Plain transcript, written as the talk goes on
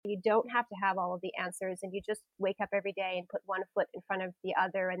don't have to have all of the answers, and you just wake up every day and put one foot in front of the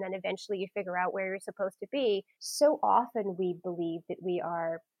other, and then eventually you figure out where you're supposed to be. So often we believe that we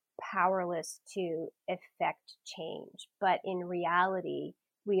are powerless to affect change, but in reality,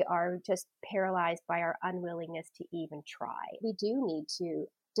 we are just paralyzed by our unwillingness to even try. We do need to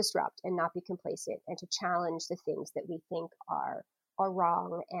disrupt and not be complacent, and to challenge the things that we think are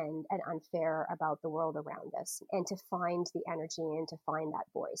wrong and unfair about the world around us, and to find the energy and to find that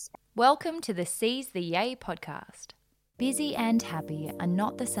voice. Welcome to the Seize the Yay podcast. Busy and happy are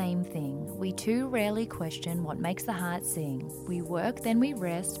not the same thing. We too rarely question what makes the heart sing. We work, then we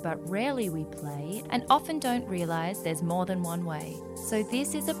rest, but rarely we play, and often don't realise there's more than one way. So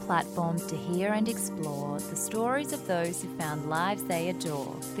this is a platform to hear and explore the stories of those who found lives they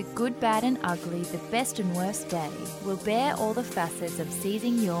adore. The good, bad and ugly, the best and worst day. We'll bear all the facets of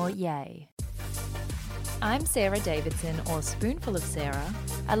seizing your yay. I'm Sarah Davidson, or Spoonful of Sarah,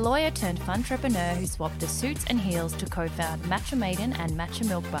 a lawyer turned funtrepreneur who swapped the suits and heels to co-found Matcha Maiden and Matcha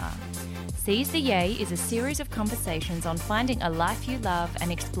Milk Bar. Seize the Yay is a series of conversations on finding a life you love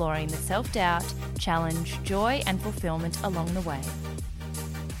and exploring the self-doubt, challenge, joy and fulfillment along the way.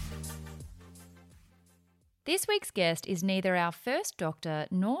 This week's guest is neither our first doctor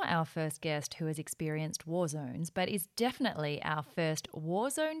nor our first guest who has experienced war zones, but is definitely our first war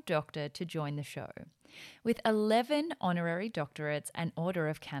zone doctor to join the show. With 11 honorary doctorates, an Order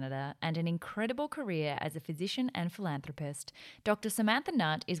of Canada, and an incredible career as a physician and philanthropist, Dr. Samantha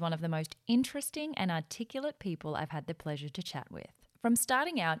Nutt is one of the most interesting and articulate people I've had the pleasure to chat with. From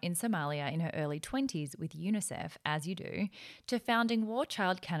starting out in Somalia in her early 20s with UNICEF, as you do, to founding War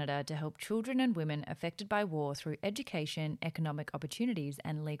Child Canada to help children and women affected by war through education, economic opportunities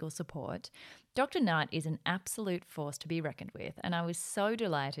and legal support, Dr. Nutt is an absolute force to be reckoned with, and I was so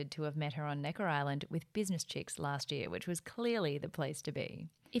delighted to have met her on Necker Island with Business Chicks last year, which was clearly the place to be.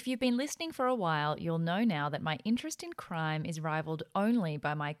 If you've been listening for a while, you'll know now that my interest in crime is rivaled only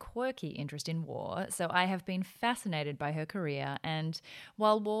by my quirky interest in war, so I have been fascinated by her career, and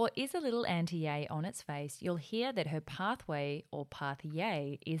while war is a little anti-yay on its face, you'll hear that her pathway, or path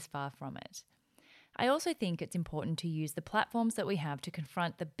yay, is far from it. I also think it's important to use the platforms that we have to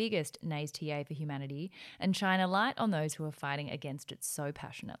confront the biggest nays to yay for humanity and shine a light on those who are fighting against it so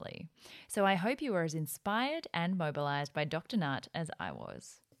passionately. So I hope you are as inspired and mobilised by Dr. Nutt as I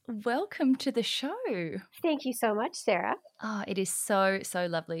was. Welcome to the show. Thank you so much, Sarah. Oh, it is so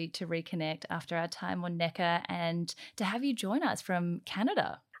lovely to reconnect after our time on Necker and to have you join us from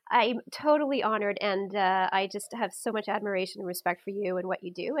Canada. I'm totally honored, and I just have so much admiration and respect for you and what you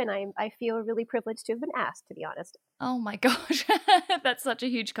do, and I feel really privileged to have been asked, to be honest. Oh my gosh, that's such a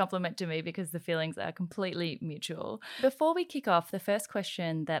huge compliment to me because the feelings are completely mutual. Before we kick off, the first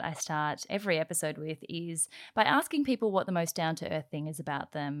question that I start every episode with is by asking people what the most down-to-earth thing is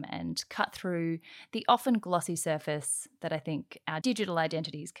about them and cut through the often glossy surface that I think our digital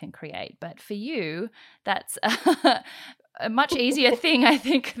identities can create. But for you, that's a much easier thing, I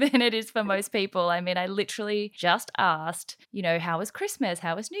think, than it is for most people. I mean, I literally just asked, how was Christmas?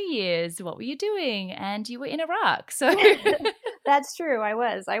 How was New Year's? What were you doing? And you were in Iraq. So That's true. I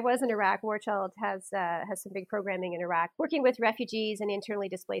was in Iraq. War Child has some big programming in Iraq, working with refugees and internally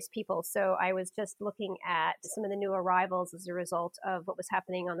displaced people. So I was just looking at some of the new arrivals as a result of what was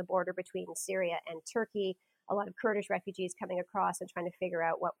happening on the border between Syria and Turkey. A lot of Kurdish refugees coming across and trying to figure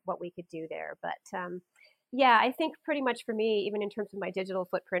out what we could do there. But yeah, I think pretty much for me, even in terms of my digital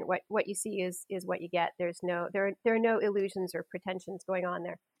footprint, what you see is what you get. There are no illusions or pretensions going on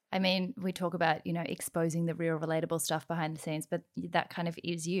there. I mean, we talk about, exposing the real relatable stuff behind the scenes, but that kind of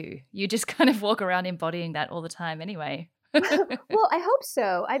is you. You just kind of walk around embodying that all the time anyway. Well, I hope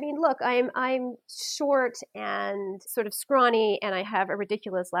so. I mean, look, I'm short and sort of scrawny, and I have a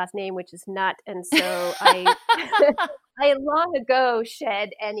ridiculous last name, which is Nutt. And so I long ago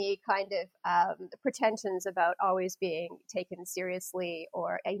shed any kind of pretensions about always being taken seriously,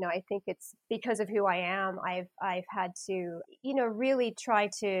 or I think it's because of who I am. I've had to really try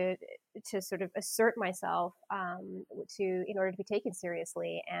to sort of assert myself in order to be taken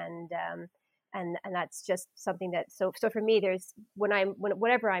seriously, and that's just something that so for me, there's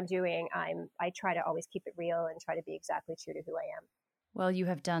whatever I'm doing, I try to always keep it real and try to be exactly true to who I am. Well, you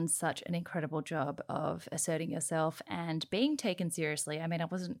have done such an incredible job of asserting yourself and being taken seriously. I mean, I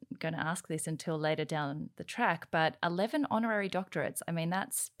wasn't going to ask this until later down the track, but 11 honorary doctorates. I mean,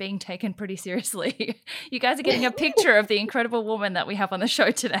 that's being taken pretty seriously. You guys are getting a picture of the incredible woman that we have on the show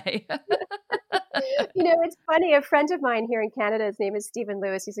today. It's funny. A friend of mine here in Canada, his name is Stephen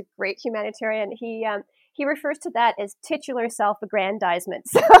Lewis. He's a great humanitarian. He refers to that as titular self-aggrandizement.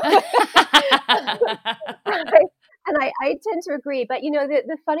 So And I tend to agree. But,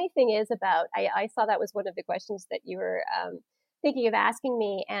 the funny thing is I saw that was one of the questions that you were thinking of asking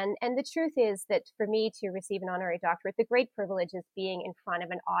me. And the truth is that for me to receive an honorary doctorate, the great privilege is being in front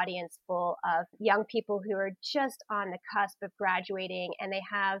of an audience full of young people who are just on the cusp of graduating, and they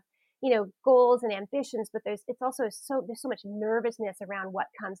have, goals and ambitions, but there's so much nervousness around what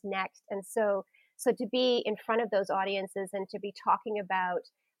comes next. And so to be in front of those audiences and to be talking about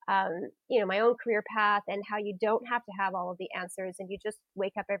my own career path and how you don't have to have all of the answers, and you just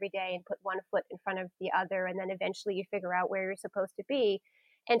wake up every day and put one foot in front of the other, and then eventually you figure out where you're supposed to be,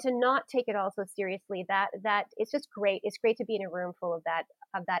 and to not take it all so seriously. That it's just great. It's great to be in a room full of that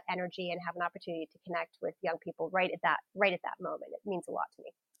energy and have an opportunity to connect with young people right at that moment. It means a lot to me.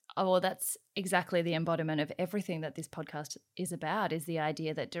 Oh, well, that's exactly the embodiment of everything that this podcast is about, is the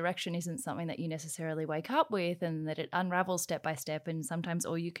idea that direction isn't something that you necessarily wake up with, and that it unravels step by step. And sometimes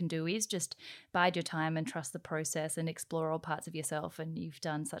all you can do is just bide your time and trust the process and explore all parts of yourself. And you've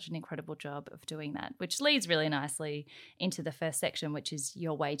done such an incredible job of doing that, which leads really nicely into the first section, which is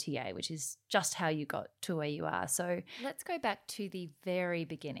your way TA, which is just how you got to where you are. So let's go back to the very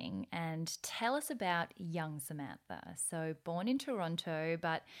beginning and tell us about young Samantha. So born in Toronto,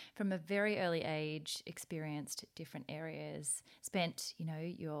 but from a very early age, experienced different areas, spent,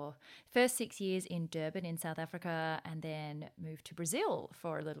 your first 6 years in Durban in South Africa, and then moved to Brazil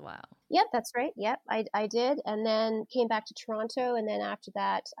for a little while. Yep, that's right. Yep, I did. And then came back to Toronto. And then after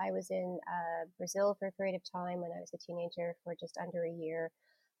that, I was in Brazil for a period of time when I was a teenager for just under a year.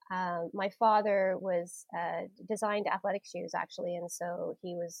 My father was designed athletic shoes, actually. And so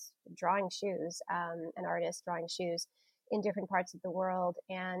he was drawing shoes, an artist drawing shoes in different parts of the world.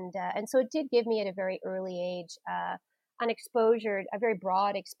 And so it did give me at a very early age a very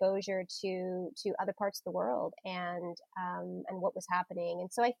broad exposure to other parts of the world and what was happening. And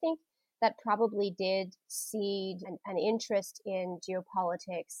so I think that probably did seed an interest in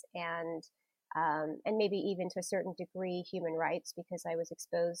geopolitics and maybe even to a certain degree human rights, because I was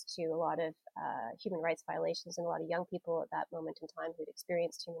exposed to a lot of human rights violations and a lot of young people at that moment in time who'd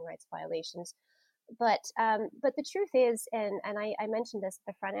experienced human rights violations. But the truth is, and I mentioned this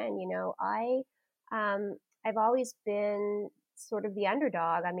at the front end, I've always been sort of the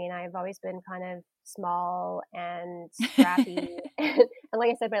underdog. I mean, I've always been kind of small and scrappy. And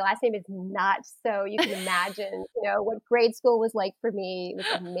like I said, my last name is Nutt, so you can imagine, what grade school was like for me. It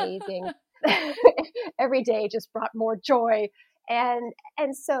was amazing. Every day just brought more joy. And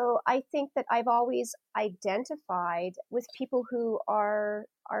so I think that I've always identified with people who are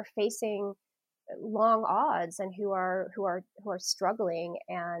facing long odds and who are struggling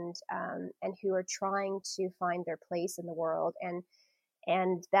and who are trying to find their place in the world.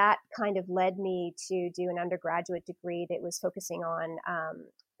 And that kind of led me to do an undergraduate degree that was focusing on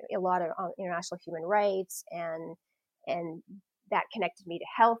a lot on international human rights, and that connected me to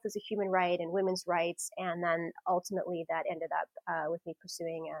health as a human right and women's rights. And then ultimately that ended up with me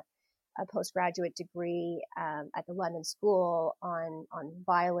pursuing a postgraduate degree at the London School on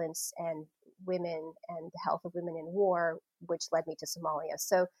violence and women and the health of women in war, which led me to Somalia.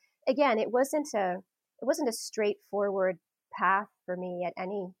 So again, it wasn't a straightforward path for me at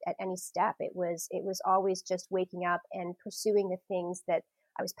any step. It was always just waking up and pursuing the things that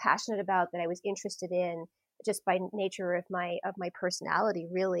I was passionate about, that I was interested in, just by nature of my personality,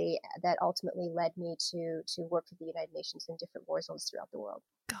 really, that ultimately led me to work for the United Nations in different war zones throughout the world.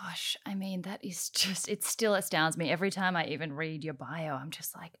 Gosh, I mean, that is just, it still astounds me. Every time I even read your bio, I'm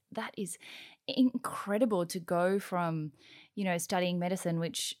just like, that is incredible to go from, studying medicine,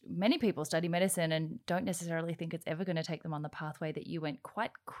 which many people study medicine and don't necessarily think it's ever going to take them on the pathway that you went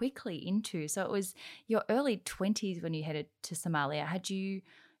quite quickly into. So it was your early 20s when you headed to Somalia. Had you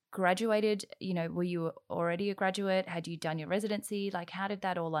graduated, were you already a graduate? Had you done your residency? Like, how did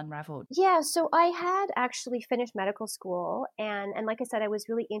that all unravel? Yeah, so I had actually finished medical school, and like I said, I was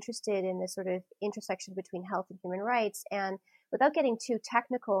really interested in this sort of intersection between health and human rights. And without getting too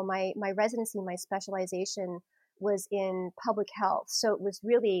technical, my residency, my specialization was in public health. So it was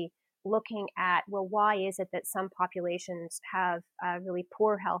really looking at, well, why is it that some populations have really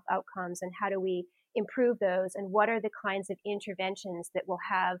poor health outcomes, and how do we improve those, and what are the kinds of interventions that will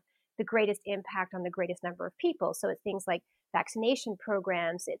have the greatest impact on the greatest number of people? So it's things like vaccination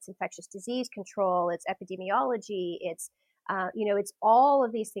programs, it's infectious disease control, it's epidemiology, it's it's all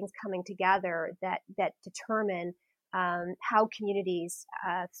of these things coming together that determine how communities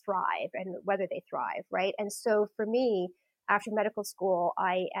thrive and whether they thrive, right? And so for me, after medical school,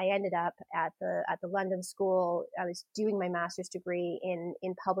 I ended up at the London School. I was doing my master's degree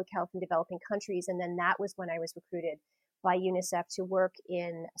in public health in developing countries, and then that was when I was recruited by UNICEF to work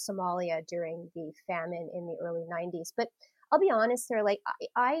in Somalia during the famine in the early 90s. But I'll be honest, Sarah, like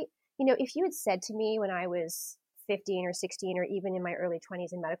if you had said to me when I was 15 or 16 or even in my early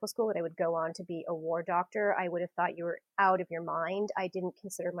 20s in medical school that I would go on to be a war doctor, I would have thought you were out of your mind. I didn't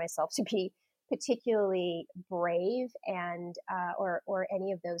consider myself to be particularly brave and or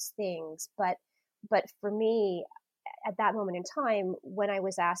any of those things. But for me, at that moment in time, when I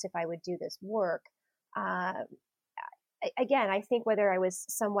was asked if I would do this work, uh, again, I think whether I was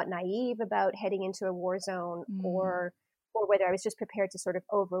somewhat naive about heading into a war zone or whether I was just prepared to sort of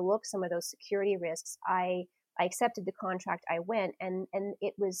overlook some of those security risks, I accepted the contract. I went, and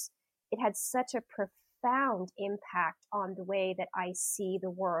it had such a profound impact on the way that I see the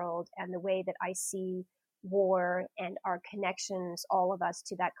world and the way that I see war and our connections, all of us,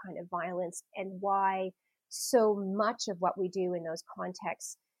 to that kind of violence, and why so much of what we do in those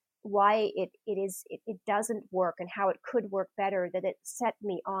contexts, why it doesn't work and how it could work better, that it set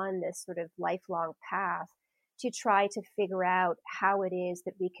me on this sort of lifelong path to try to figure out how it is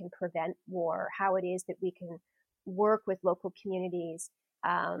that we can prevent war, how it is that we can work with local communities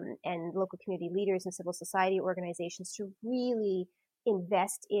and local community leaders and civil society organizations to really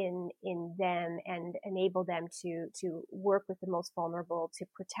invest in them and enable them to work with the most vulnerable, to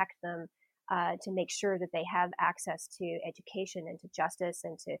protect them, to make sure that they have access to education and to justice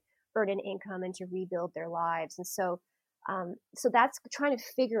and to earn an income and to rebuild their lives. And so that's trying to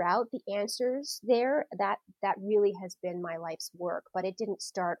figure out the answers there. That really has been my life's work, but it didn't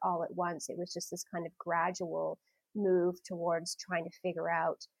start all at once. It was just this kind of gradual move towards trying to figure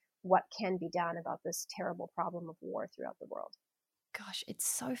out what can be done about this terrible problem of war throughout the world. Gosh, it's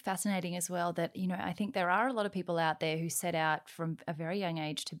so fascinating as well that, I think there are a lot of people out there who set out from a very young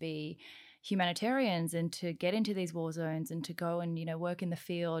age to be humanitarians and to get into these war zones and to go and, work in the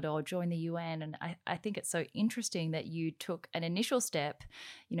field or join the UN. And I think it's so interesting that you took an initial step,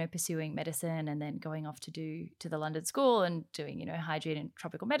 pursuing medicine and then going off to the London School and doing, hygiene and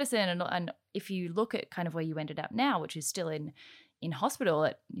tropical medicine. And if you look at kind of where you ended up now, which is still in hospital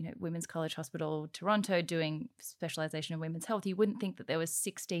at Women's College Hospital Toronto, doing specialization in women's health, you wouldn't think that there was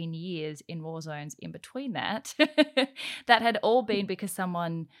 16 years in war zones in between that. That had all been because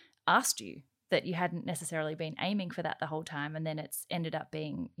someone asked you, that you hadn't necessarily been aiming for that the whole time, and then it's ended up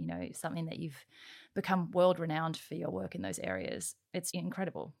being something that you've become world renowned for your work in those areas. It's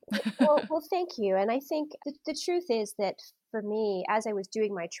incredible. well, thank you. And I think the truth is that for me, as I was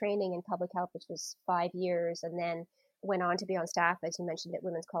doing my training in public health, which was 5 years, and then went on to be on staff, as you mentioned, at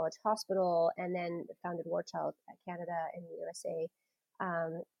Women's College Hospital, and then founded War Child Canada in the USA,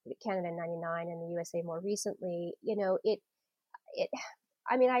 Canada in 99, and the USA more recently.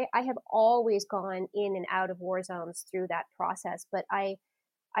 I have always gone in and out of war zones through that process, but I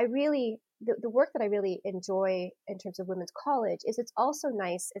really, the work that I really enjoy in terms of Women's College is it's also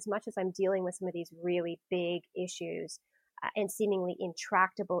nice, as much as I'm dealing with some of these really big issues and seemingly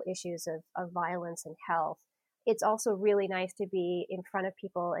intractable issues of violence and health, it's also really nice to be in front of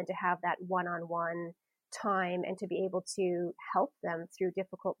people and to have that one-on-one time and to be able to help them through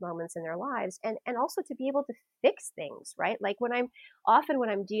difficult moments in their lives, and also to be able to fix things, right? Like when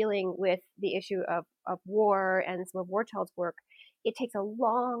I'm dealing with the issue of war and some of War Child's work, it takes a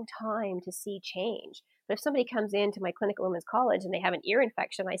long time to see change. But if somebody comes into my clinic at Women's College and they have an ear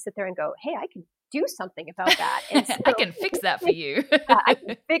infection, I sit there and go, hey, I can do something about that. And so, I can fix that for you. I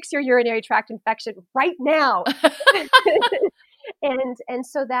can fix your urinary tract infection right now. And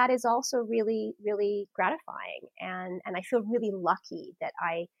so that is also really, really gratifying. And I feel really lucky that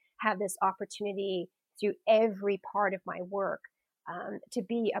I have this opportunity through every part of my work to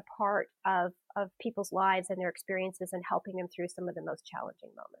be a part of people's lives and their experiences and helping them through some of the most challenging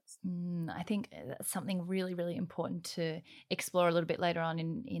moments. I think that's something really, really important to explore a little bit later on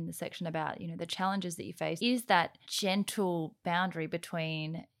in the section about, the challenges that you face, is that gentle boundary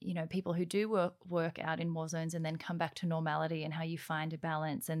between, people who do work out in war zones and then come back to normality, and how you find a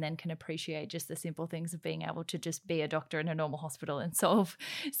balance and then can appreciate just the simple things of being able to just be a doctor in a normal hospital and solve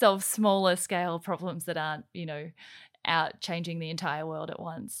smaller scale problems that aren't, out changing the entire world at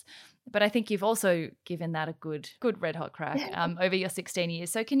once. But I think you've also given that a good red hot crack over your 16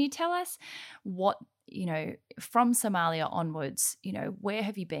 years. So can you tell us what, from Somalia onwards, where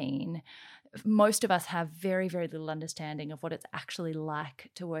have you been? Most of us have very, very little understanding of what it's actually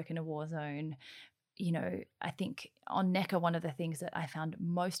like to work in a war zone. I think on Necker, one of the things that I found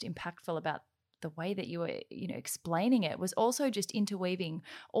most impactful about the way that you were, explaining it was also just interweaving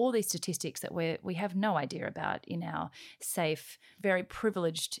all these statistics that we have no idea about in our safe, very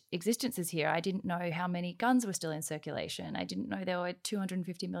privileged existences here. I didn't know how many guns were still in circulation. I didn't know there were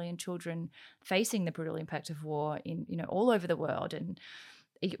 250 million children facing the brutal impact of war in, all over the world. And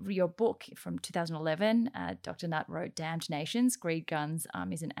your book from 2011, Dr. Nutt wrote Damned Nations, Greed, Guns,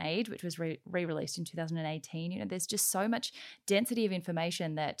 Armies and Aid, which was re-released in 2018. There's just so much density of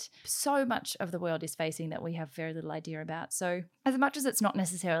information that so much of the world is facing that we have very little idea about. So as much as it's not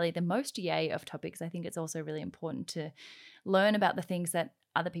necessarily the most yay of topics, I think it's also really important to learn about the things that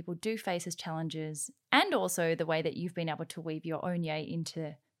other people do face as challenges, and also the way that you've been able to weave your own yay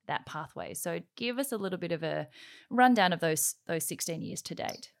into that pathway. So give us a little bit of a rundown of those 16 years to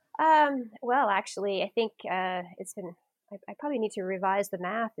date. Well, actually, I think it's been. I probably need to revise the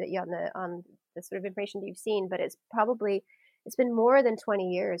math on the sort of information that you've seen, but it's been more than 20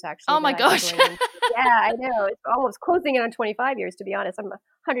 years actually. Oh my gosh! Yeah, I know. It's almost closing in on 25 years. To be honest, I'm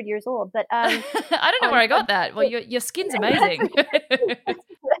 100 years old. But I don't know where I got that. Well, your skin's amazing.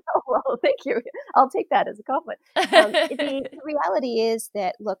 Well, thank you. I'll take that as a compliment. The reality is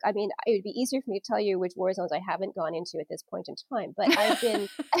that, look, I mean, it would be easier for me to tell you which war zones I haven't gone into at this point in time, but I've been,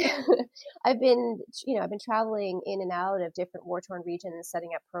 I've been traveling in and out of different war-torn regions, setting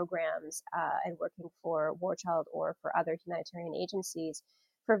up programs and working for War Child or for other humanitarian agencies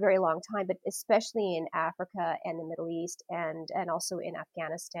for a very long time, but especially in Africa and the Middle East and also in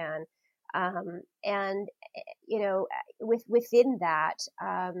Afghanistan. And within that,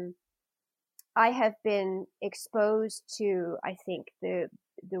 I have been exposed to, I think, the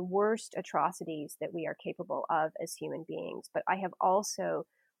worst atrocities that we are capable of as human beings. But I have also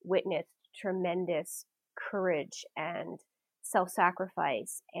witnessed tremendous courage and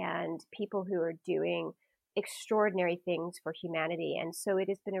self-sacrifice and people who are doing extraordinary things for humanity. And so it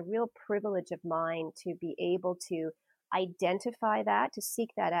has been a real privilege of mine to be able to identify that, to seek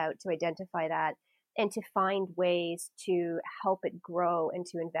that out, to identify that, and to find ways to help it grow and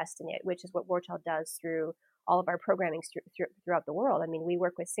to invest in it, which is what War Child does through all of our programming throughout the world. I mean, we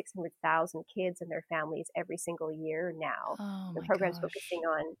work with 600,000 kids and their families every single year now. Oh the my programs gosh. focusing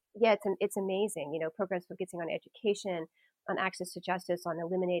on, it's amazing. Programs focusing on education, on access to justice, on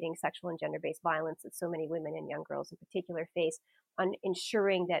eliminating sexual and gender-based violence that so many women and young girls in particular face, on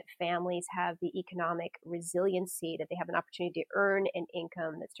ensuring that families have the economic resiliency, that they have an opportunity to earn an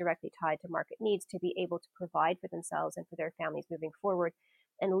income that's directly tied to market needs to be able to provide for themselves and for their families moving forward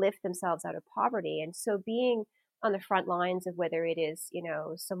and lift themselves out of poverty. And so being on the front lines of whether it is,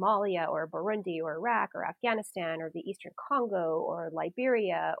 Somalia or Burundi or Iraq or Afghanistan or the Eastern Congo or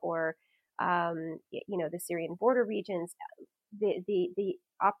Liberia or the Syrian border regions, the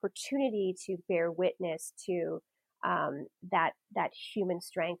opportunity to bear witness to that human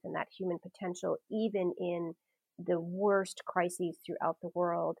strength and that human potential, even in the worst crises throughout the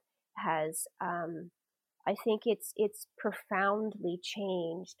world, has, I think, it's profoundly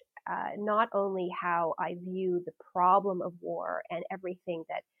changed not only how I view the problem of war and everything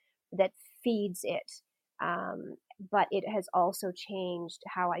that feeds it. But it has also changed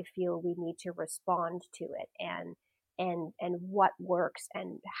how I feel we need to respond to it and what works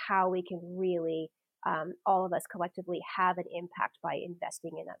and how we can really, all of us collectively, have an impact by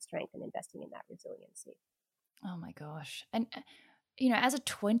investing in that strength and investing in that resiliency. Oh my gosh. And as a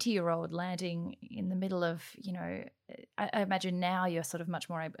 20-year-old landing in the middle of, I imagine now you're sort of much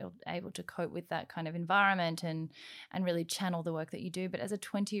more able to cope with that kind of environment and really channel the work that you do. But as a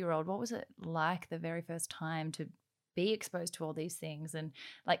 20-year-old, what was it like the very first time to be exposed to all these things and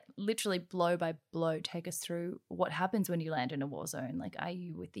like literally blow by blow take us through what happens when you land in a war zone? Like, are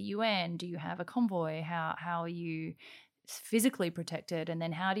you with the UN? Do you have a convoy? How are you physically protected? And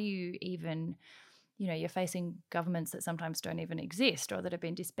then how do you even, you're facing governments that sometimes don't even exist or that have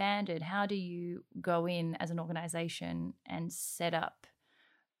been disbanded. How do you go in as an organization and set up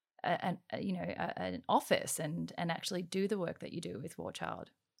an office and actually do the work that you do with War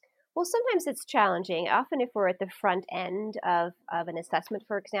Child? Well, sometimes it's challenging. Often if we're at the front end of an assessment,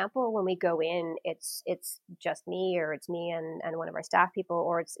 for example, when we go in, it's just me, or it's me and one of our staff people,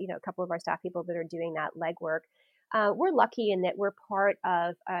 or it's, a couple of our staff people that are doing that legwork. We're lucky in that we're part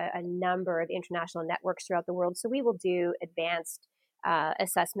of a number of international networks throughout the world. So we will do advanced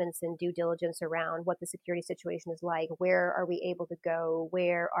assessments and due diligence around what the security situation is like. Where are we able to go?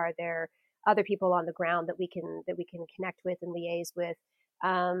 Where are there other people on the ground that we can connect with and liaise with?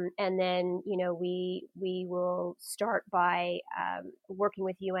 And then, we will start by working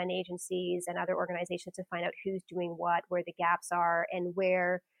with UN agencies and other organizations to find out who's doing what, where the gaps are, and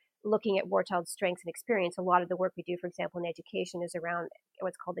where looking at war child's strengths and experience. A lot of the work we do, for example, in education is around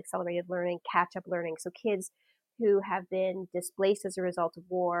what's called accelerated learning, catch-up learning. So kids who have been displaced as a result of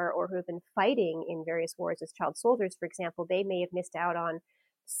war or who have been fighting in various wars as child soldiers, for example, they may have missed out on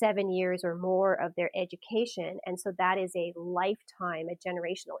 7 years or more of their education. And so that is a lifetime, a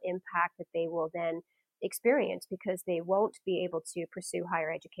generational impact that they will then experience because they won't be able to pursue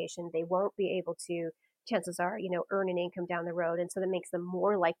higher education. They won't be able to, chances are, earn an income down the road. And so that makes them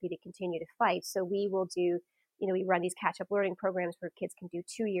more likely to continue to fight. So we will do, we run these catch up learning programs where kids can do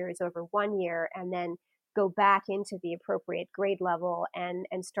 2 years over 1 year and then go back into the appropriate grade level and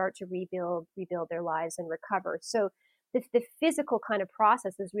start to rebuild their lives and recover. So the physical kind of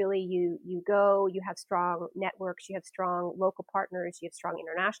process is really you go, you have strong networks, you have strong local partners, you have strong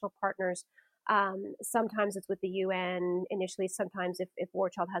international partners. Sometimes it's with the UN initially. Sometimes if War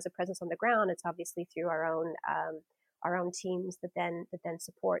Child has a presence on the ground, it's obviously through our own teams that then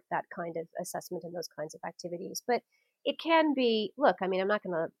support that kind of assessment and those kinds of activities. But it can be, look, I mean, I'm not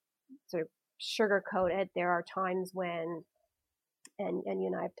going to sort of sugarcoat it. There are times when, and you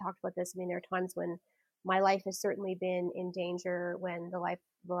and I have talked about this. I mean, there are times when my life has certainly been in danger, when the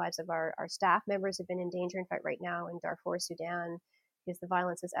lives of our staff members have been in danger. In fact, right now in Darfur, Sudan, because the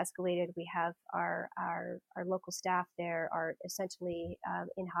violence has escalated, we have our local staff there are essentially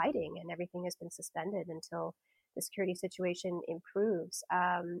in hiding, and everything has been suspended until the security situation improves.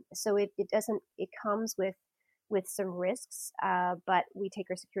 So it comes with some risks, but we take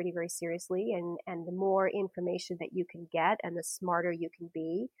our security very seriously, and the more information that you can get and the smarter you can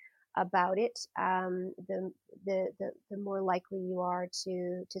be about it, the more likely you are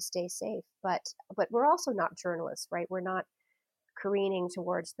to stay safe. But we're also not journalists, right? We're not careening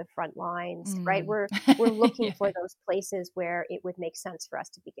towards the front lines, right? We're looking Yeah. for those places where it would make sense for us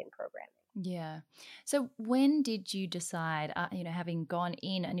to begin programming. Yeah. So when did you decide, having gone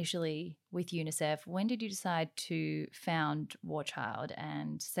in initially with UNICEF, when did you decide to found War Child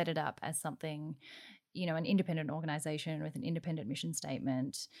and set it up as something, an independent organization with an independent mission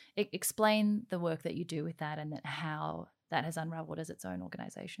statement? Explain the work that you do with that and how that has unraveled as its own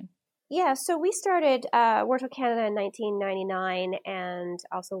organization. Yeah, so we started War Child Canada in 1999 and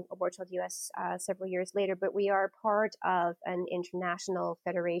also War Child US several years later, but we are part of an international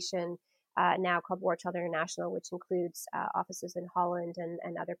federation now called War Child International, which includes offices in Holland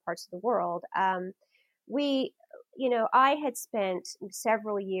and other parts of the world. I had spent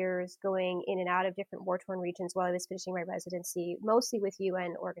several years going in and out of different war-torn regions while I was finishing my residency, mostly with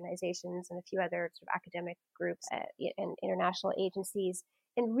UN organizations and a few other sort of academic groups and international agencies,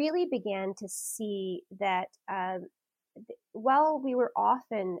 and really began to see that while we were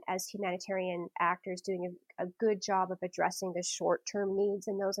often, as humanitarian actors, doing a good job of addressing the short-term needs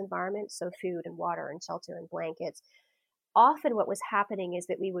in those environments, so food and water and shelter and blankets, often what was happening is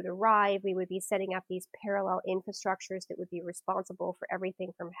that we would arrive, we would be setting up these parallel infrastructures that would be responsible for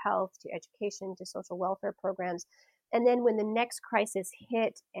everything from health to education to social welfare programs. And then when the next crisis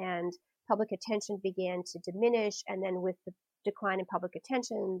hit and public attention began to diminish, and then with the decline in public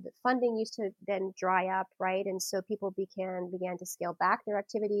attention, the funding used to then dry up, right? And so people began to scale back their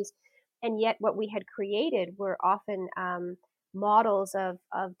activities. And yet what we had created were often models of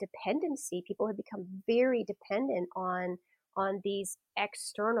dependency. People had become very dependent on these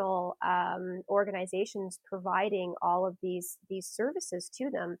external organizations providing all of these services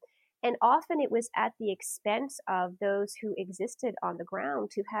to them. And often it was at the expense of those who existed on the ground,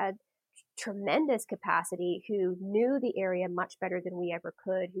 who had tremendous capacity, who knew the area much better than we ever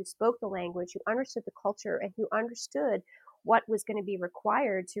could, who spoke the language, who understood the culture, and who understood what was going to be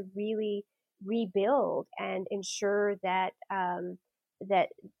required to really rebuild and ensure that that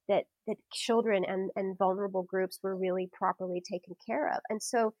children and vulnerable groups were really properly taken care of. And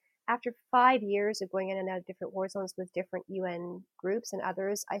so after 5 years of going in and out of different war zones with different UN groups and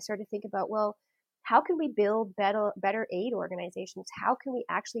others, I started to think about, well, how can we build better aid organizations? How can we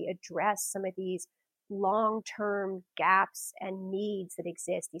actually address some of these long-term gaps and needs that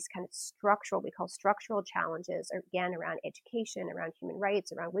exist, these kind of structural, we call structural challenges, again, around education, around human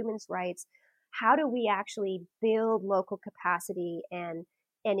rights, around women's rights? How do we actually build local capacity and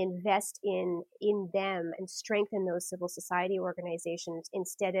invest in them and strengthen those civil society organizations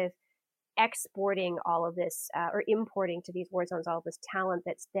instead of exporting all of this or importing to these war zones all of this talent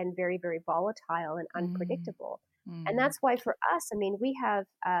that's then very, very volatile and unpredictable. And that's why for us, I mean, we have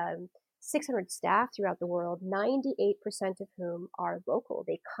 600 staff throughout the world, 98% of whom are local.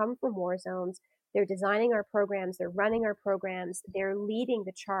 They come from war zones. They're designing our programs. They're running our programs. They're leading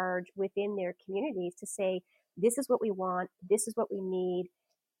the charge within their communities to say, this is what we want. This is what we need.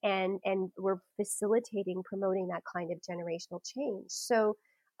 And we're facilitating, promoting that kind of generational change. So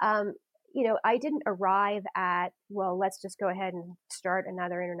I didn't arrive at, well, let's just go ahead and start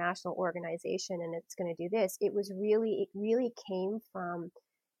another international organization and it's going to do this. It really came from,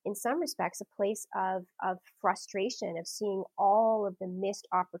 in some respects, a place of frustration, of seeing all of the missed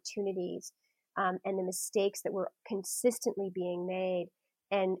opportunities, and the mistakes that were consistently being made,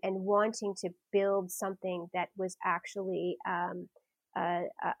 and wanting to build something that was actually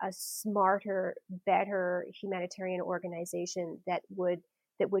a smarter, better humanitarian organization that would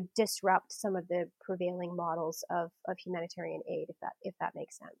disrupt some of the prevailing models of humanitarian aid, if that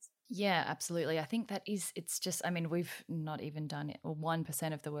makes sense. Yeah, absolutely. I think it's just, I mean, we've not even done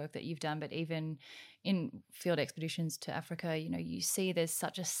 1% of the work that you've done, but even in field expeditions to Africa, you see there's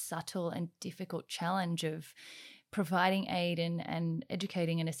such a subtle and difficult challenge of providing aid and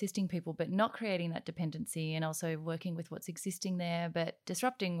educating and assisting people, but not creating that dependency, and also working with what's existing there, but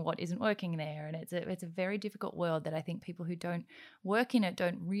disrupting what isn't working there. And it's a very difficult world that I think people who don't work in it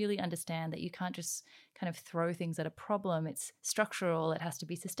don't really understand, that you can't just kind of throw things at a problem. It's structural. It has to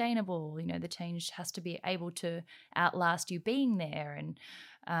be sustainable. The change has to be able to outlast you being there. And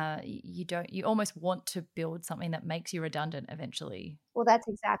you almost want to build something that makes you redundant eventually. Well, that's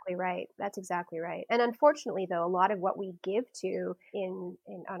exactly right. That's exactly right. And unfortunately, though, a lot of what we give to in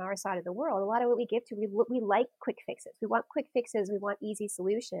on our side of the world, a lot of what we give to, we like quick fixes. We want quick fixes. We want easy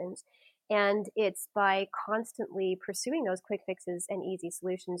solutions. And it's by constantly pursuing those quick fixes and easy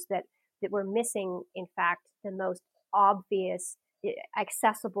solutions that we're missing, in fact, the most obvious,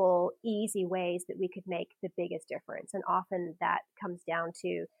 accessible, easy ways that we could make the biggest difference. And often that comes down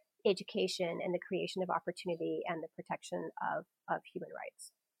to education and the creation of opportunity and the protection of human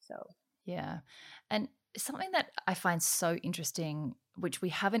rights. So, yeah. And something that I find so interesting, which we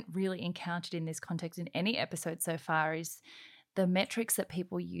haven't really encountered in this context in any episode so far, is the metrics that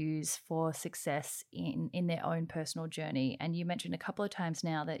people use for success in their own personal journey. And you mentioned a couple of times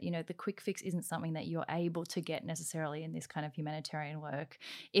now that, the quick fix isn't something that you're able to get necessarily in this kind of humanitarian work.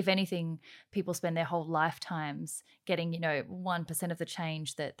 If anything, people spend their whole lifetimes getting, 1% of the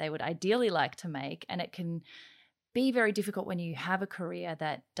change that they would ideally like to make. And it can be very difficult when you have a career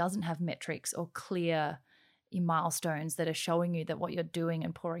that doesn't have metrics or clear milestones that are showing you that what you're doing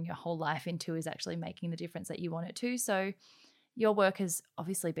and pouring your whole life into is actually making the difference that you want it to. So your work has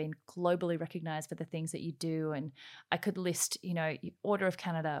obviously been globally recognized for the things that you do. And I could list, Order of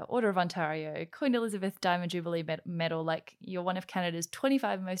Canada, Order of Ontario, Queen Elizabeth Diamond Jubilee Medal, like you're one of Canada's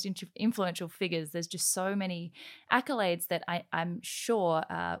 25 most influential figures. There's just so many accolades that I'm sure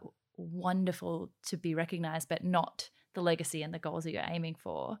are wonderful to be recognized, but not the legacy and the goals that you're aiming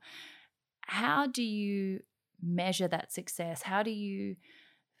for. How do you measure that success? How do you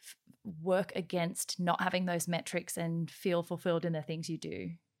work against not having those metrics and feel fulfilled in the things you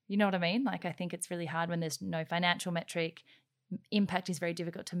do? You know what I mean? Like, I think it's really hard when there's no financial metric. Impact is very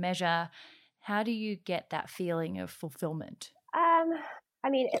difficult to measure. How do you get that feeling of fulfillment? I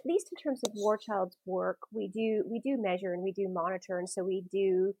mean, at least in terms of War Child's work, we do measure and we do monitor, and so we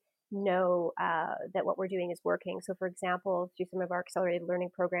do know that what we're doing is working. So, for example, through some of our accelerated learning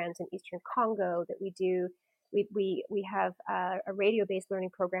programs in Eastern Congo that we do, we have a radio-based learning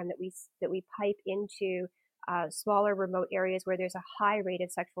program that we pipe into smaller remote areas where there's a high rate of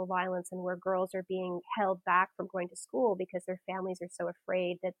sexual violence and where girls are being held back from going to school because their families are so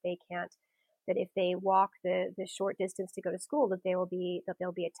afraid that they can't, that if they walk the short distance to go to school, that they'll be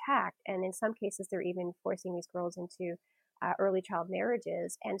attacked. And in some cases, they're even forcing these girls into early child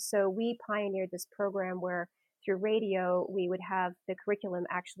marriages. And so we pioneered this program where through radio, we would have the curriculum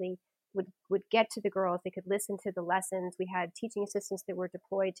actually would get to the girls. They could listen to the lessons. We had teaching assistants that were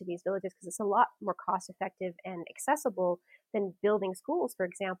deployed to these villages because it's a lot more cost effective and accessible than building schools, for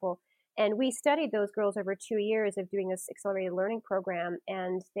example. And we studied those girls over 2 years of doing this accelerated learning program,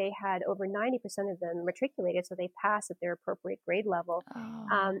 and they had over 90% of them matriculated, so they passed at their appropriate grade level,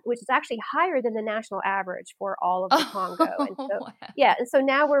 which is actually higher than the national average for all of the Congo. And so, wow. yeah, and so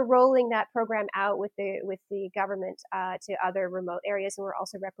now we're rolling that program out with the government to other remote areas, and we're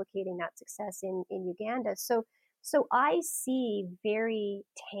also replicating that success in Uganda. So I see very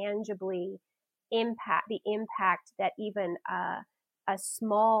tangibly the impact that even a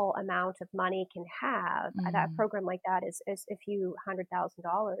small amount of money can have. That program like that is a few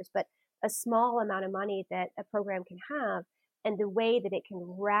 $100,000, but a small amount of money that a program can have, and the way that it can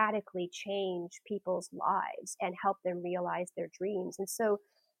radically change people's lives and help them realize their dreams. And so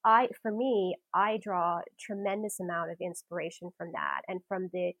for me, I draw a tremendous amount of inspiration from that, and from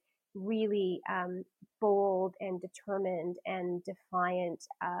the really bold and determined and defiant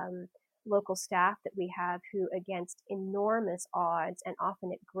local staff that we have who, against enormous odds and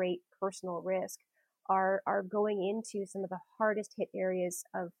often at great personal risk, are going into some of the hardest hit areas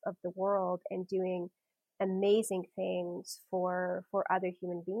of the world and doing amazing things for other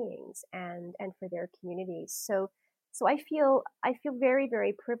human beings and for their communities. So I feel very,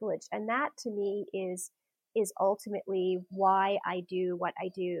 very privileged, and that to me is ultimately why I do what I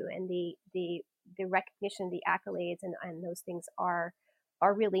do, and the recognition, the accolades, and those things are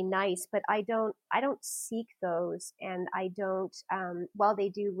really nice, but I don't seek those, and I don't while they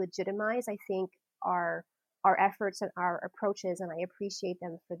do legitimize, I think, our our efforts and our approaches, and I appreciate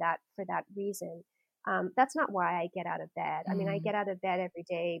them for that reason. That's not why I get out of bed. I mean, I Mm. get out of bed every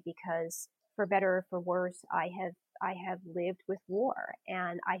day because, for better or for worse, I have lived with war,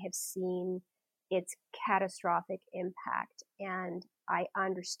 and I have seen its catastrophic impact, and I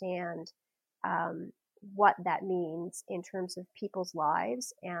understand um, what that means in terms of people's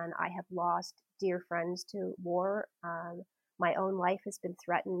lives. And I have lost dear friends to war. My own life has been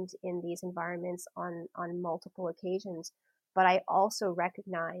threatened in these environments on multiple occasions. But I also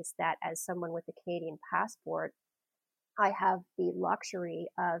recognize that as someone with a Canadian passport, I have the luxury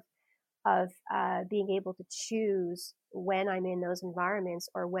of being able to choose when I'm in those environments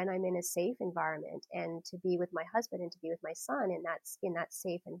or when I'm in a safe environment, and to be with my husband and to be with my son in that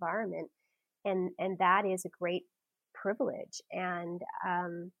safe environment. And that is a great privilege. And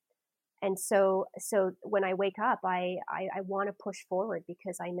so when I wake up, I want to push forward,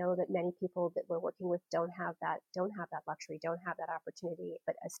 because I know that many people that we're working with don't have that luxury, don't have that opportunity,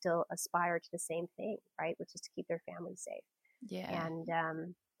 but still aspire to the same thing, right? Which is to keep their family safe. Yeah.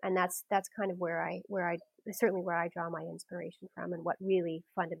 And that's kind of where I certainly where I draw my inspiration from, and what really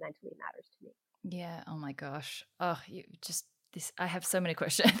fundamentally matters to me. Yeah. Oh my gosh. Oh, you just this. I have so many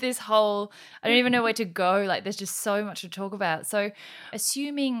questions. This whole, I don't even know where to go. Like, there's just so much to talk about. So,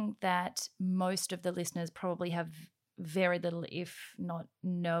 assuming that most of the listeners probably have very little, if not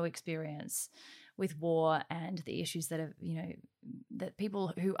no, experience with war and the issues that have, that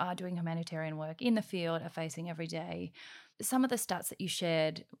people who are doing humanitarian work in the field are facing every day. Some of the stats that you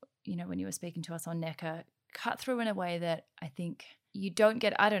shared, when you were speaking to us on NECA, cut through in a way that I think you don't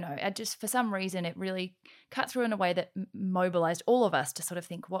get. I don't know, I just, for some reason, it really cut through in a way that mobilized all of us to sort of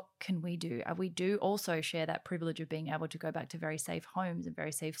think, what can we do? We do also share that privilege of being able to go back to very safe homes and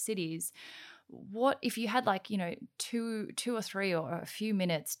very safe cities. What if you had, like, two or three or a few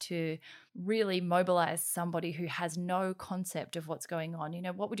minutes to really mobilize somebody who has no concept of what's going on?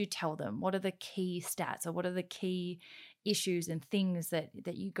 What would you tell them? What are the key stats, or what are the key issues and things that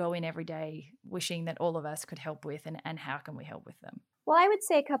you go in every day wishing that all of us could help with, and how can we help with them? Well, I would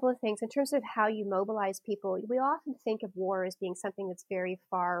say a couple of things in terms of how you mobilize people. We often think of war as being something that's very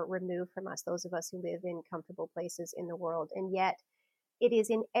far removed from us, those of us who live in comfortable places in the world. And yet, it is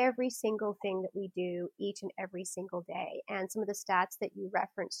in every single thing that we do each and every single day. And some of the stats that you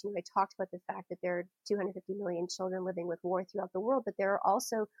referenced, I talked about the fact that there are 250 million children living with war throughout the world, but there are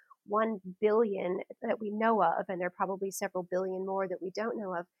also 1 billion that we know of, and there are probably several billion more that we don't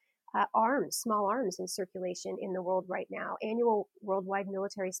know of, small arms in circulation in the world right now. Annual worldwide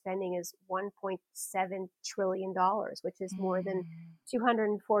military spending is $1.7 trillion, which is more than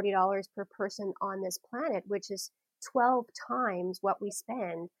 $240 per person on this planet, which is 12 times what we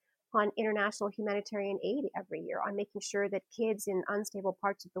spend on international humanitarian aid every year, on making sure that kids in unstable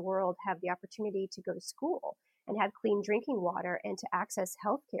parts of the world have the opportunity to go to school and have clean drinking water and to access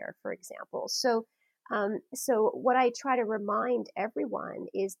healthcare, for example. So what I try to remind everyone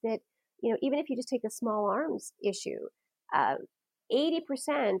is that, even if you just take the small arms issue, uh,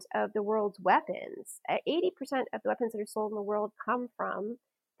 80% of the world's weapons, 80% of the weapons that are sold in the world come from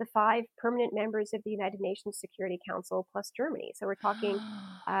the 5 permanent members of the United Nations Security Council plus Germany. So we're talking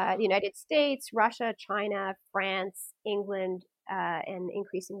the United States, Russia, China, France, England, and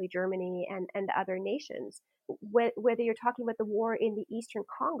increasingly Germany and other nations. Whether you're talking about the war in the Eastern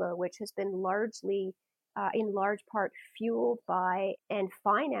Congo, which has been largely, in large part, fueled by and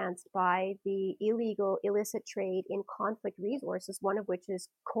financed by the illicit trade in conflict resources, one of which is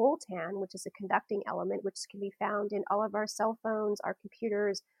coltan, which is a conducting element, which can be found in all of our cell phones, our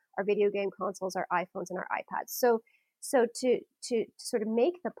computers, our video game consoles, our iPhones, and our iPads. So to sort of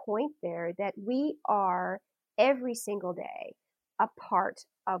make the point there that we are every single day a part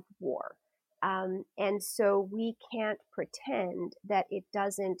of war. And so we can't pretend that it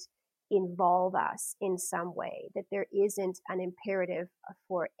doesn't involve us in some way, that there isn't an imperative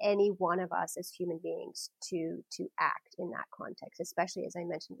for any one of us as human beings to act in that context, especially, as I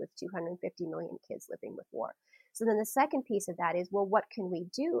mentioned, with 250 million kids living with war. So then the second piece of that is, well, what can we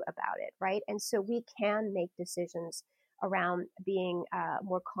do about it, right? And so we can make decisions around being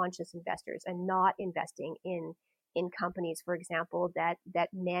more conscious investors and not investing in in companies, for example, that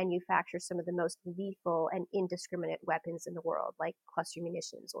manufacture some of the most lethal and indiscriminate weapons in the world, like cluster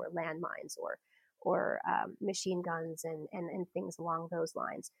munitions or landmines or machine guns and things along those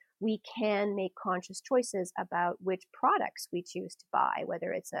lines. We can make conscious choices about which products we choose to buy,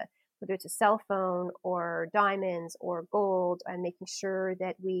 whether it's a cell phone or diamonds or gold, and making sure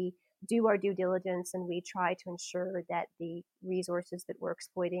that we do our due diligence and we try to ensure that the resources that we're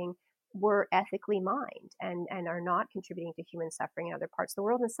exploiting were ethically mined and are not contributing to human suffering in other parts of the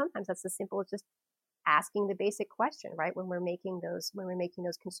world. And sometimes that's as simple as just asking the basic question, right? When we're making those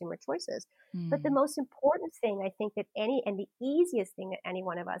consumer choices. But the Mm. most important thing, I think, and the easiest thing that any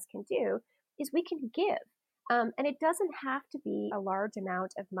one of us can do is we can give. And it doesn't have to be a large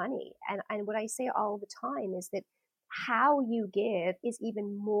amount of money. And what I say all the time is that how you give is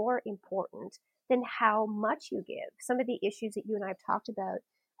even more important than how much you give. Some of the issues that you and I have talked about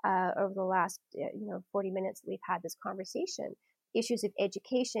over the last 40 minutes that we've had this conversation, issues of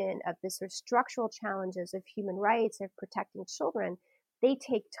education, of the sort of structural challenges of human rights, of protecting children, they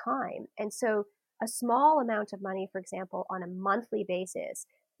take time. And so a small amount of money, for example, on a monthly basis,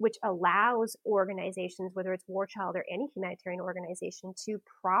 which allows organizations, whether it's War Child or any humanitarian organization, to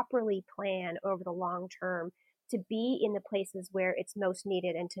properly plan over the long term, to be in the places where it's most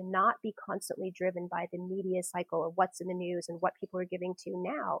needed and to not be constantly driven by the media cycle of what's in the news and what people are giving to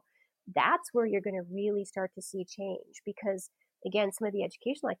now. That's where you're going to really start to see change, because again, some of the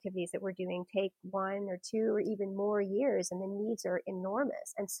educational activities that we're doing take 1 or 2 or even more years, and the needs are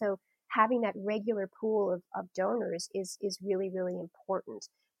enormous. And so having that regular pool of donors is really, really important,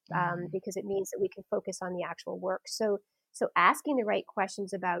 Mm. because it means that we can focus on the actual work. So asking the right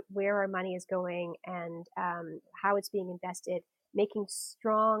questions about where our money is going and how it's being invested, making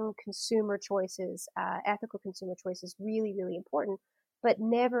strong consumer choices, ethical consumer choices, really, really important. But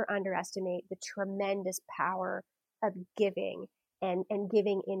never underestimate the tremendous power of giving, and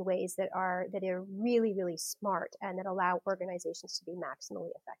giving in ways that are really, really smart and that allow organizations to be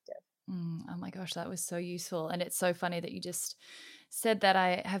maximally effective. Oh my gosh, that was so useful. And it's so funny that you just said that.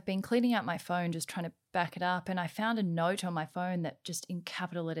 I have been cleaning out my phone, just trying to back it up. And I found a note on my phone that just in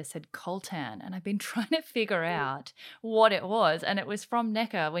capital letters said coltan. And I've been trying to figure out what it was. And it was from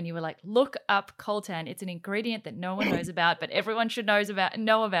NECA when you were like, look up coltan. It's an ingredient that no one knows about, but everyone should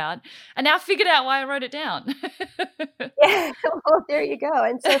know about. And now I figured out why I wrote it down. Yeah, well, there you go.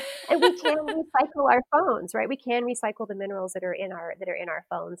 And we can recycle our phones, right? We can recycle the minerals that are in our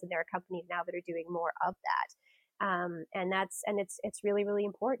phones, and there are companies now that are doing more of that. And it's really, really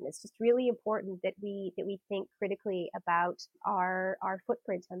important. It's just really important that we think critically about our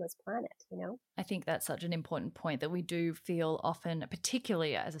footprint on this planet, you know? I think that's such an important point, that we do feel often,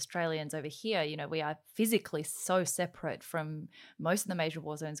 particularly as Australians over here, we are physically so separate from most of the major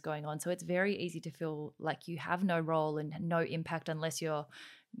war zones going on. So it's very easy to feel like you have no role and no impact unless you're,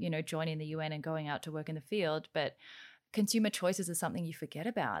 joining the UN and going out to work in the field. But consumer choices are something you forget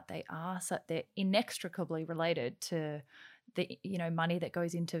about. They're inextricably related to the money that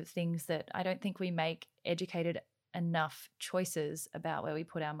goes into things that I don't think we make educated enough choices about where we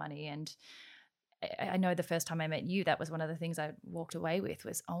put our money. And I know the first time I met you, that was one of the things I walked away with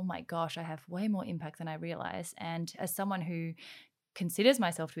was, oh my gosh, I have way more impact than I realize. And as someone who considers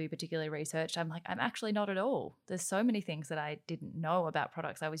myself to be particularly researched, I'm like, I'm actually not at all. There's so many things that I didn't know about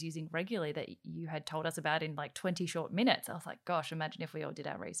products I was using regularly that you had told us about in like 20 short minutes. I was like, gosh, imagine if we all did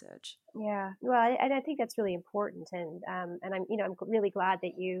our research. Yeah, well, and I think that's really important, and I'm really glad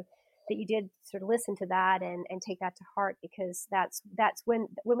that you did sort of listen to that and take that to heart, because that's when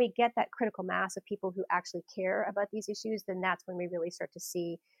we get that critical mass of people who actually care about these issues, then that's when we really start to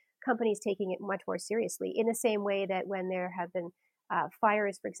see companies taking it much more seriously. In the same way that when there have been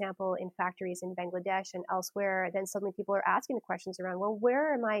fires, for example, in factories in Bangladesh and elsewhere, then suddenly people are asking the questions around, well,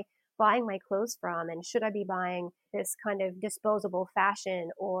 where am I buying my clothes from, and should I be buying this kind of disposable fashion,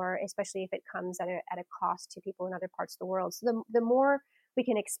 or especially if it comes at a cost to people in other parts of the world. So the more we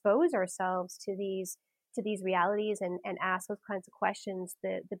can expose ourselves to these realities and ask those kinds of questions,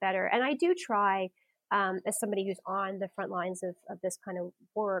 the better. And I do try, as somebody who's on the front lines of this kind of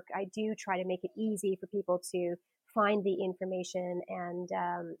work, I do try to make it easy for people to find the information, and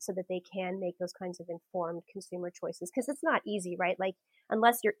so that they can make those kinds of informed consumer choices, because it's not easy, right? Like,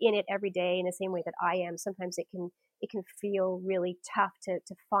 unless you're in it every day in the same way that I am, sometimes it can feel really tough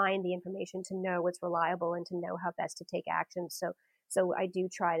to find the information, to know what's reliable, and to know how best to take action. So I do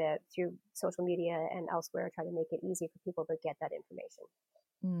try to, through social media and elsewhere, try to make it easy for people to get that information.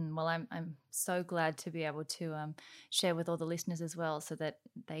 Well, I'm so glad to be able to share with all the listeners as well, so that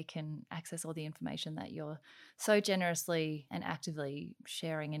they can access all the information that you're so generously and actively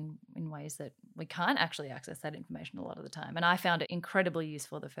sharing in ways that we can't actually access that information a lot of the time. And I found it incredibly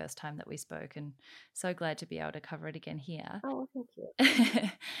useful the first time that we spoke, and so glad to be able to cover it again here. Oh, thank you.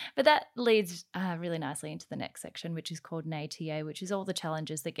 But that leads really nicely into the next section, which is called NATA, which is all the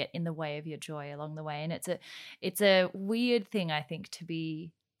challenges that get in the way of your joy along the way. And it's a weird thing, I think, to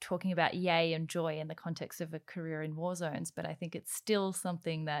be talking about yay and joy in the context of a career in war zones, but I think it's still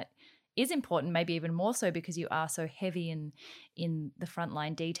something that is important, maybe even more so because you are so heavy in the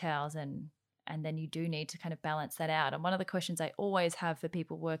frontline details, and then you do need to kind of balance that out. And one of the questions I always have for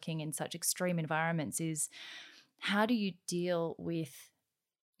people working in such extreme environments is, how do you deal with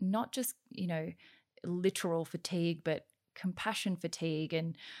not just, literal fatigue, but compassion fatigue,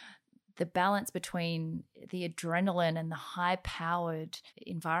 and the balance between the adrenaline and the high-powered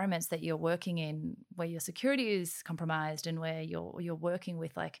environments that you're working in, where your security is compromised and where you're working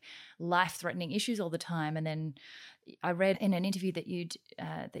with like life-threatening issues all the time. And then I read in an interview that you'd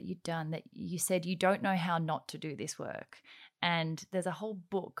done that you said you don't know how not to do this work. And there's a whole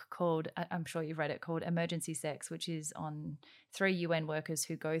book called, I'm sure you've read it, called Emergency Sex, which is on 3 UN workers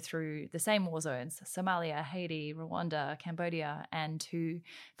who go through the same war zones, Somalia, Haiti, Rwanda, Cambodia, and who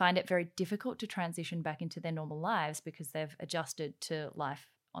find it very difficult to transition back into their normal lives because they've adjusted to life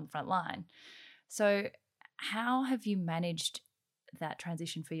on the front line. So how have you managed that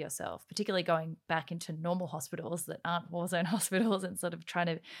transition for yourself, particularly going back into normal hospitals that aren't war zone hospitals, and sort of trying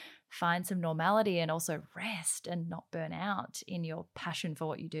to find some normality and also rest and not burn out in your passion for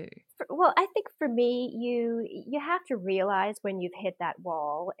what you do? Well, I think for me, you have to realize when you've hit that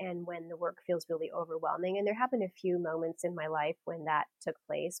wall and when the work feels really overwhelming. And there have been a few moments in my life when that took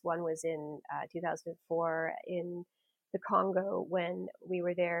place. One was in 2004 in the Congo, when we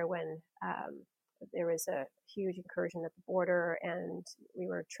were there, when there was a huge incursion at the border, and we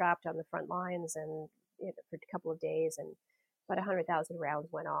were trapped on the front lines and for a couple of days, and about 100,000 rounds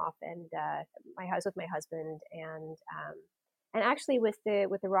went off. And I was with my husband, and actually with the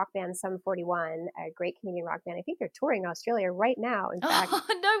rock band Sum 41, a great Canadian rock band. I think they're touring Australia right now. In fact,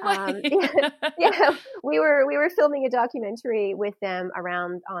 no way. yeah, we were filming a documentary with them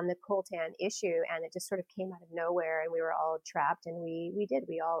around on the coltan issue, and it just sort of came out of nowhere, and we were all trapped, and we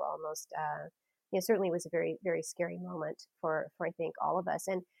all almost. Certainly it was a very, very scary moment for I think all of us.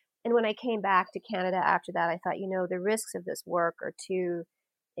 And when I came back to Canada after that, I thought, the risks of this work are too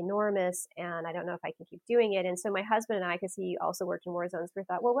enormous, and I don't know if I can keep doing it. And so my husband and I, because he also worked in war zones, we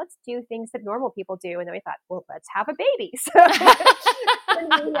thought, well, let's do things that normal people do. And then we thought, well, let's have a baby. So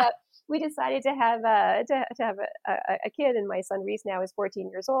we decided to have a kid, and my son Reese now is 14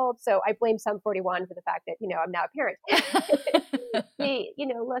 years old. So I blame Sum 41 for the fact that I'm now a parent.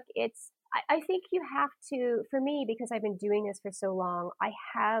 Look, I think you have to, for me, because I've been doing this for so long, I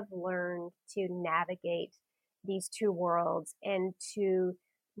have learned to navigate these two worlds and to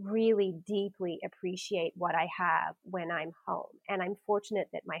really deeply appreciate what I have when I'm home. And I'm fortunate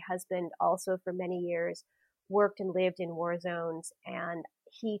that my husband also for many years worked and lived in war zones, and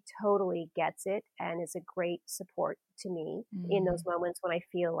he totally gets it and is a great support to me in those moments when I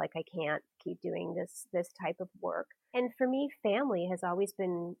feel like I can't keep doing this type of work. And for me, family has always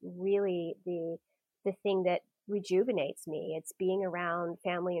been really the thing that rejuvenates me. It's being around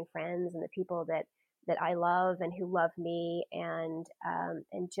family and friends and the people that I love and who love me, and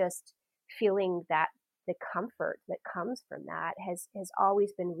just feeling that the comfort that comes from that has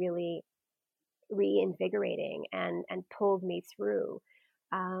always been really reinvigorating and pulled me through.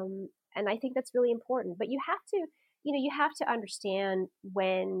 And I think that's really important. But you have to understand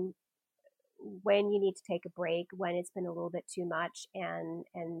when you need to take a break, when it's been a little bit too much, and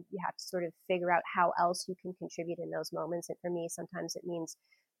you have to sort of figure out how else you can contribute in those moments. And for me, sometimes it means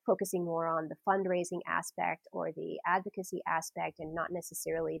focusing more on the fundraising aspect or the advocacy aspect, and not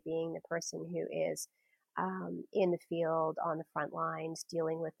necessarily being the person who is in the field on the front lines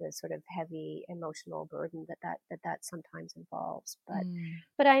dealing with the sort of heavy emotional burden that sometimes involves.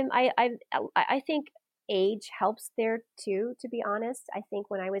 But I think age helps there too, to be honest. I think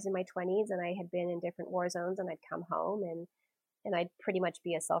when I was in my 20s and I had been in different war zones, and I'd come home and I'd pretty much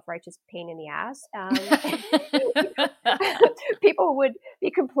be a self-righteous pain in the ass. People would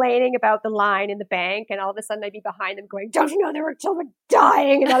be complaining about the line in the bank, and all of a sudden I'd be behind them going, don't you know there were children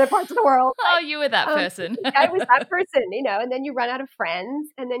dying in other parts of the world? Oh, you were that person. I was that person, and then you run out of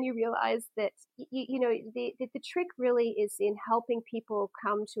friends, and then you realize that, the trick really is in helping people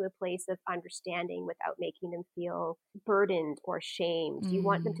come to a place of understanding without making them feel burdened or shamed. You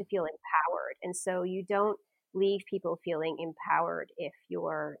want them to feel empowered. And so you don't leave people feeling empowered if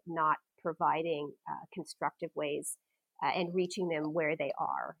you're not providing constructive ways and reaching them where they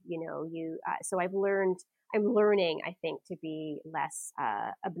are. So I'm learning, I think, to be less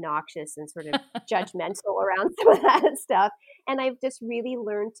obnoxious and sort of judgmental around some of that stuff. And I've just really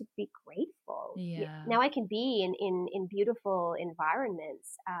learned to be grateful. Yeah. Now I can be in beautiful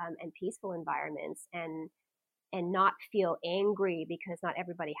environments and peaceful environments and not feel angry because not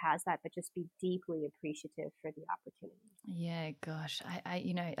everybody has that, but just be deeply appreciative for the opportunity. Yeah, gosh,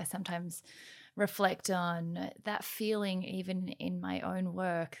 I sometimes reflect on that feeling even in my own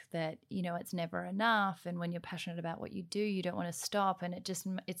work that, it's never enough. And when you're passionate about what you do, you don't want to stop. And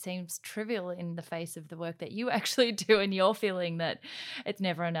it seems trivial in the face of the work that you actually do. And you're feeling that it's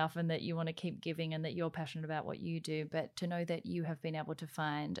never enough and that you want to keep giving and that you're passionate about what you do. But to know that you have been able to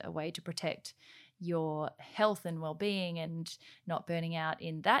find a way to protect your health and well-being and not burning out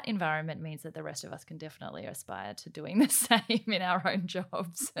in that environment means that the rest of us can definitely aspire to doing the same in our own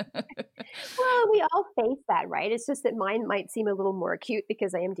jobs. Well, we all face that, right? It's just that mine might seem a little more acute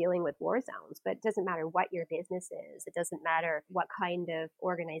because I am dealing with war zones, but it doesn't matter what your business is. It doesn't matter what kind of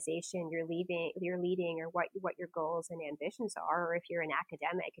organization you're leading or what your goals and ambitions are, or if you're an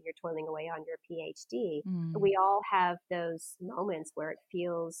academic and you're toiling away on your PhD. We all have those moments where it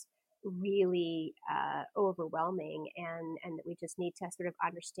feels really overwhelming, and that we just need to sort of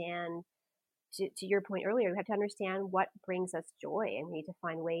understand, to your point earlier, we have to understand what brings us joy, and we need to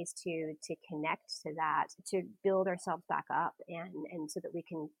find ways to connect to that, to build ourselves back up, and so that we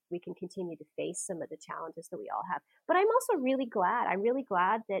can continue to face some of the challenges that we all have. But I'm really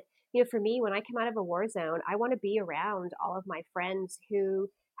glad that, for me, when I come out of a war zone, I want to be around all of my friends who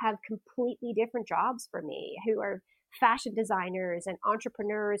have completely different jobs from me, who are fashion designers and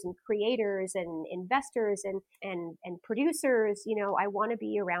entrepreneurs and creators and investors and producers. I want to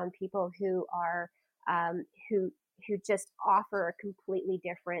be around people who are who just offer a completely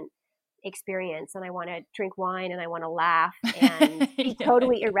different experience, and I want to drink wine and I want to laugh and be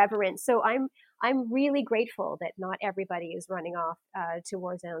totally irreverent. So I'm really grateful that not everybody is running off to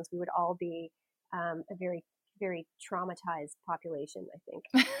war zones. We would all be a very, very traumatized population, I think.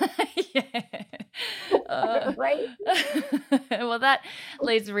 Yeah. Right. Well, that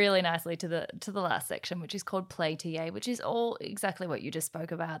leads really nicely to the last section, which is called Play TA, which is all exactly what you just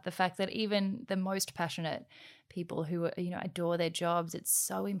spoke about. The fact that even the most passionate people who adore their jobs, it's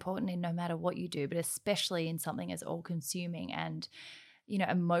so important in no matter what you do, but especially in something as all-consuming and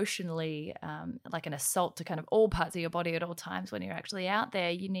emotionally like an assault to kind of all parts of your body at all times. When you're actually out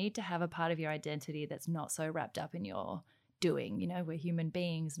there, you need to have a part of your identity that's not so wrapped up in your doing. We're human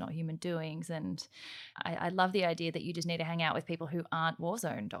beings, not human doings. And I love the idea that you just need to hang out with people who aren't war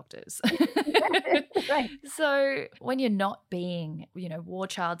zone doctors. Right. So when you're not being, war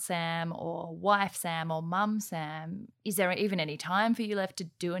child Sam or wife Sam or mum Sam, is there even any time for you left to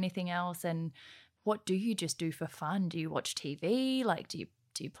do anything else? And what do you just do for fun? Do you watch TV? Like, do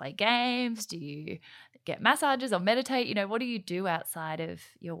you play games? Do you get massages or meditate? What do you do outside of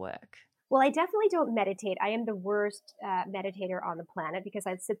your work? Well, I definitely don't meditate. I am the worst meditator on the planet because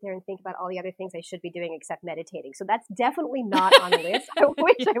I'd sit there and think about all the other things I should be doing except meditating. So that's definitely not on the list. I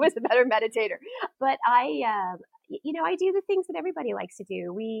wish I was a better meditator. But I do the things that everybody likes to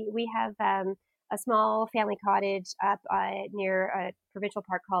do. We have a small family cottage up near a provincial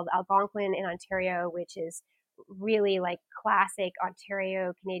park called Algonquin in Ontario, which is really like classic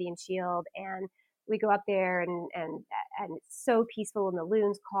Ontario Canadian Shield. And we go up there and it's so peaceful, and the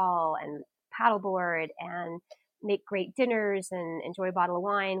loons call and paddleboard and make great dinners and enjoy a bottle of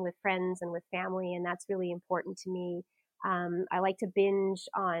wine with friends and with family. And that's really important to me. I like to binge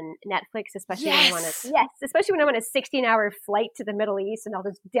on Netflix, especially especially when I'm on a 16-hour flight to the Middle East, and I'll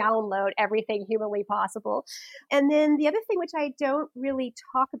just download everything humanly possible. And then the other thing, which I don't really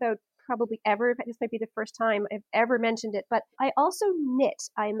talk about probably ever, this might be the first time I've ever mentioned it, but I also knit.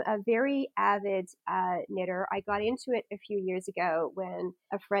 I'm a very avid knitter. I got into it a few years ago when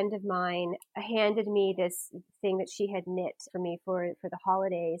a friend of mine handed me this thing that she had knit for me for the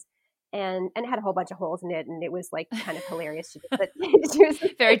holidays. And it had a whole bunch of holes in it, and it was like kind of hilarious. She was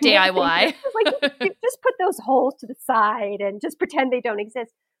very DIY. Just put those holes to the side and just pretend they don't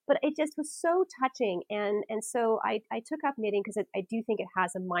exist. But it just was so touching, and so I took up knitting because I do think it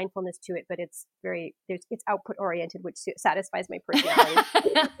has a mindfulness to it, but it's it's output oriented, which satisfies my personality.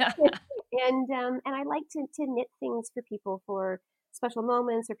 and I like to knit things for people for special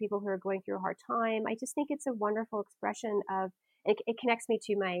moments or people who are going through a hard time. I just think it's a wonderful expression of. It connects me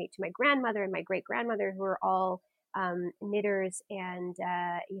to my grandmother and my great grandmother, who are all knitters, and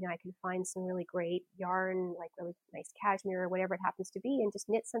I can find some really great yarn, like really nice cashmere or whatever it happens to be, and just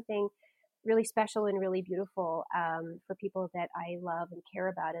knit something really special and really beautiful for people that I love and care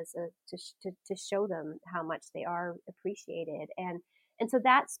about to show them how much they are appreciated. And so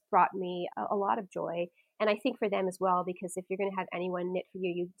that's brought me a lot of joy. And I think for them as well, because if you're going to have anyone knit for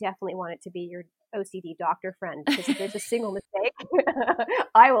you, you definitely want it to be your OCD doctor friend, because if there's a single mistake,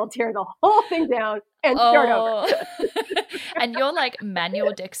 I will tear the whole thing down and start over. Oh, and your like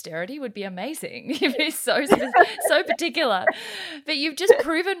manual dexterity would be amazing. You'd be so particular. But you've just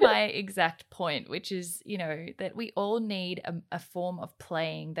proven my exact point, which is, you know, that we all need a form of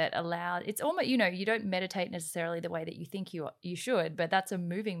playing that allows. It's almost, you know, you don't meditate necessarily the way that you think you should, but that's a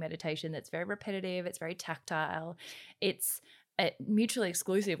moving meditation that's very repetitive. It's very tactile. It's mutually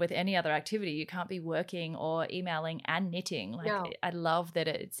exclusive with any other activity. You can't be working or emailing and knitting. Like, No. I love that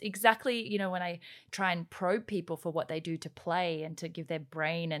it's exactly, you know, when I try and probe people for what they do to play and to give their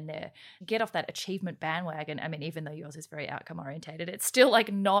brain and their get off that achievement bandwagon. I mean, even though yours is very outcome orientated, it's still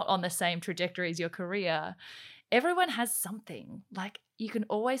like not on the same trajectory as your career. Everyone has something. Like, you can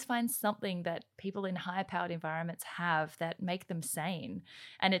always find something that people in high-powered environments have that make them sane.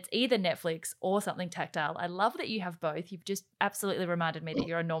 And it's either Netflix or something tactile. I love that you have both. You've just absolutely reminded me that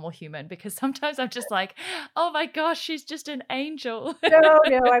you're a normal human, because sometimes I'm just like, oh my gosh, she's just an angel. No,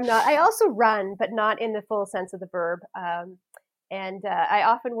 I'm not. I also run, but not in the full sense of the verb. And I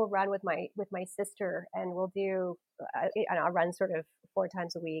often will run with my sister, and we'll do. I'll run sort of 4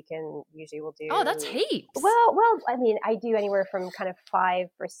 times a week, and usually we'll do. Oh, that's heaps. Well, I mean, I do anywhere from kind of 5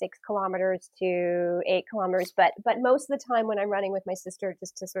 or 6 kilometers to 8 kilometers, but most of the time when I'm running with my sister,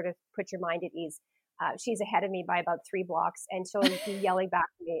 just to sort of put your mind at ease, she's ahead of me by about 3 blocks, and she'll be yelling back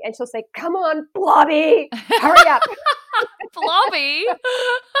to me, and she'll say, "Come on, Blobby, hurry up!" Blobby.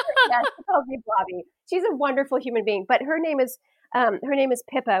 Yes, she calls me Blobby. She's a wonderful human being, but her name is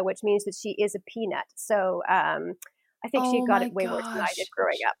Pippa, which means that she is a peanut. So I think she got it way worse than I did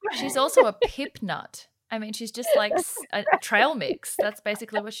growing up. She's also a pip nut. I mean, she's just like a trail mix. That's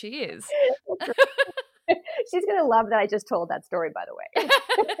basically what she is. She's going to love that I just told that story, by the way.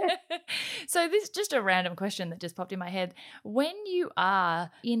 So this is just a random question that just popped in my head. When you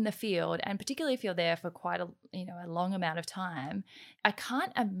are in the field, and particularly if you're there for quite a long amount of time, I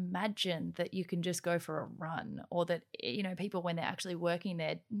can't imagine that you can just go for a run, or that, you know, people, when they're actually working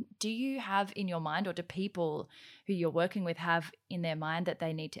there, do you have in your mind, or do people who you're working with have in their mind that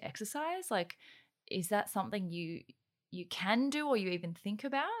they need to exercise? Like, is that something you can do, or you even think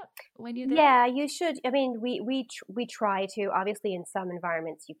about when you're there? Yeah, you should. I mean, we try to. Obviously, in some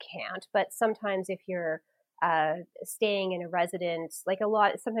environments you can't, but sometimes if you're staying in a residence,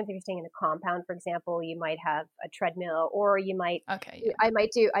 sometimes if you're staying in a compound, for example, you might have a treadmill, or you might. Okay. Yeah. I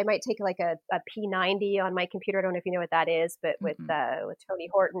might take like a P90 on my computer. I don't know if you know what that is, but with Tony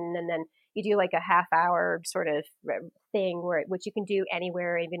Horton, and then you do like a half-hour sort of thing which you can do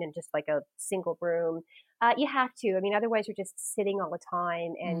anywhere, even in just like a single room. You have to. I mean, otherwise you're just sitting all the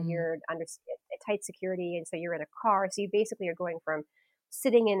time, and you're under tight security, and so you're in a car. So you basically are going from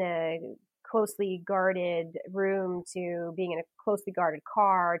sitting in a closely guarded room to being in a closely guarded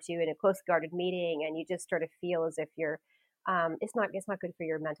car to in a closely guarded meeting, and you just sort of feel as if you're. It's not good for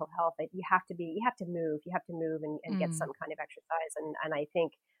your mental health. You have to move and get some kind of exercise, and I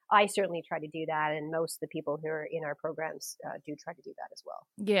think I certainly try to do that, and most of the people who are in our programs do try to do that as well.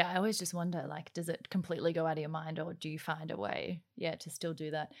 Yeah, I always just wonder, like, does it completely go out of your mind, or do you find a way, to still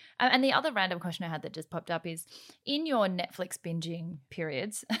do that? And the other random question I had that just popped up is, in your Netflix binging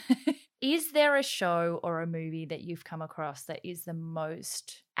periods, is there a show or a movie that you've come across that is the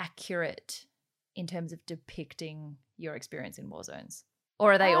most accurate in terms of depicting your experience in war zones?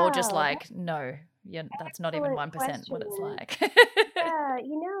 Or are they all just like, no, that's not even 1% what it's like?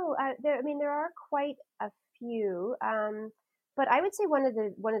 Yeah, there are quite a few, but I would say one of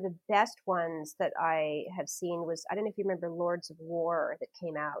the best ones that I have seen was, I don't know if you remember Lords of War, that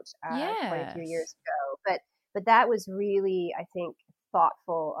came out quite a few years ago, but that was really, I think,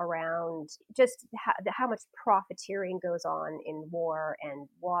 thoughtful around just how much profiteering goes on in war, and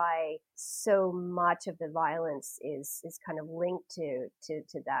why so much of the violence is kind of linked to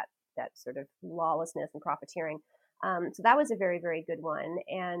that sort of lawlessness and profiteering. So that was a very, very good one,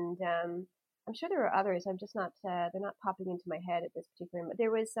 and I'm sure there are others. I'm just not they're not popping into my head at this particular moment.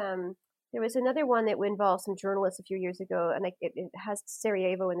 There was another one that involved some journalists a few years ago, and it has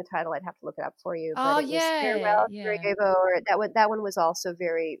Sarajevo in the title. I'd have to look it up for you. But Farewell, Sarajevo. Or that one was also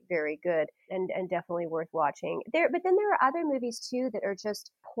very, very good, and definitely worth watching. But then there are other movies too that are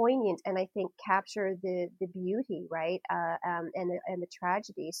just poignant, and I think capture the beauty, right, and the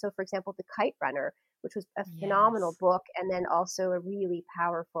tragedy. So, for example, The Kite Runner, which was a phenomenal book, and then also a really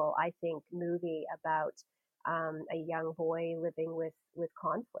powerful, I think, movie about a young boy living with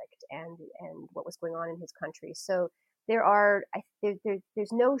conflict and what was going on in his country. So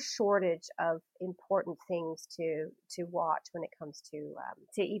there's no shortage of important things to watch when it comes to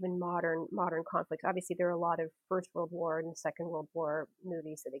even modern conflict. Obviously, there are a lot of First World War and Second World War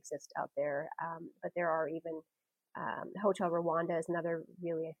movies that exist out there, but there are even Hotel Rwanda is another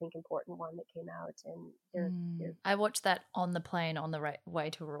really, I think, important one that came out. And I watched that on the plane on the way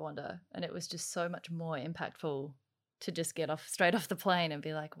to Rwanda, and it was just so much more impactful to just get off straight off the plane and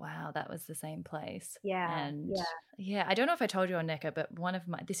be like, wow, that was the same place. Yeah. And yeah, I don't know if I told you on Necker, but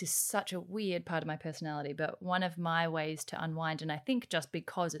this is such a weird part of my personality, but one of my ways to unwind, and I think just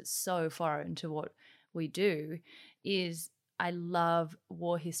because it's so foreign to what we do, is I love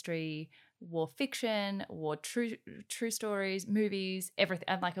war history, war fiction, war true stories, movies, everything.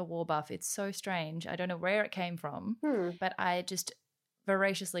 I'm like a war buff. It's so strange. I don't know where it came from, but I just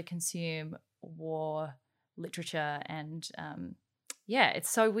voraciously consume war literature, and it's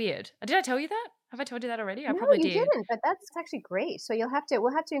so weird. Did I tell you that? Have I told you that already? I probably did. No, you didn't, but that's actually great. So we'll have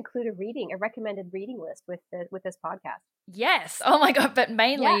to include a recommended reading list with this podcast. Yes. Oh my God. But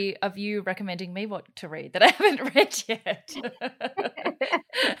mainly of you recommending me what to read that I haven't read yet.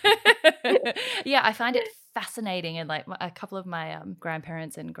 Yeah, I find it fascinating. And like a couple of my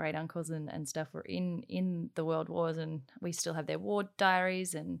grandparents and great uncles and stuff were in the world wars, and we still have their war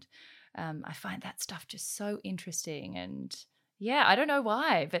diaries. And I find that stuff just so interesting. And yeah, I don't know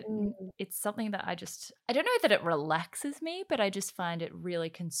why, but it's something that I don't know that it relaxes me, but I just find it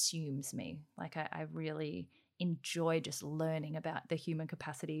really consumes me. Like I really enjoy just learning about the human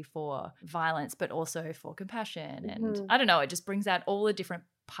capacity for violence, but also for compassion. And I don't know, it just brings out all the different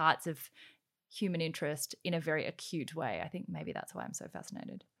parts of human interest in a very acute way. I think maybe that's why I'm so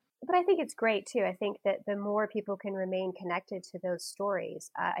fascinated. But I think it's great too. I think that the more people can remain connected to those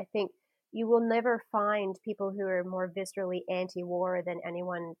stories, I think you will never find people who are more viscerally anti-war than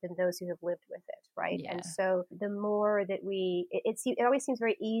those who have lived with it, right? Yeah. And so the more that it always seems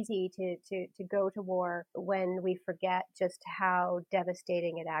very easy to go to war when we forget just how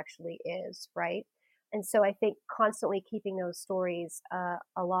devastating it actually is, right? And so I think constantly keeping those stories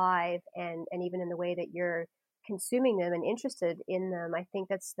alive and even in the way that you're consuming them and interested in them, I think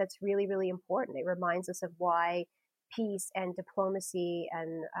that's really, really important. It reminds us of why peace and diplomacy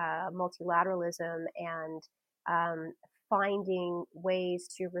and multilateralism and finding ways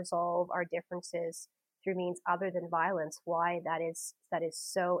to resolve our differences through means other than violence, why that is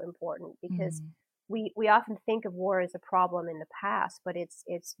so important. Because we often think of war as a problem in the past, but it's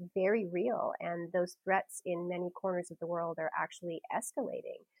very real, and those threats in many corners of the world are actually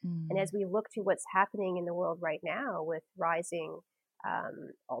escalating. And as we look to what's happening in the world right now with rising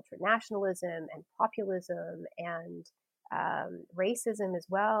ultranationalism and populism and racism as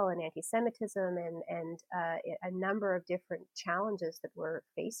well, and anti-Semitism and a number of different challenges that we're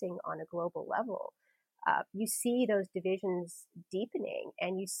facing on a global level, you see those divisions deepening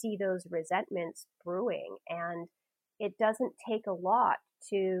and you see those resentments brewing. And it doesn't take a lot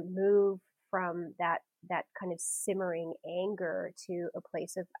to move from that kind of simmering anger to a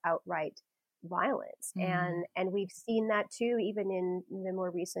place of outright violence. And we've seen that too, even in the more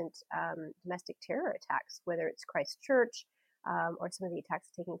recent domestic terror attacks, whether it's Christchurch or some of the attacks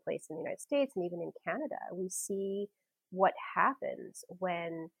taking place in the United States and even in Canada. We see what happens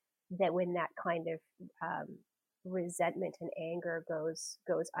when that kind of resentment and anger goes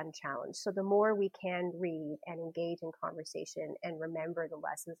unchallenged. So the more we can read and engage in conversation and remember the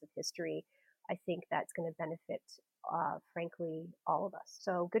lessons of history, I think that's going to benefit, frankly, all of us.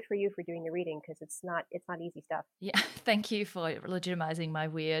 So good for you for doing the reading, because it's not easy stuff. Yeah, thank you for legitimizing my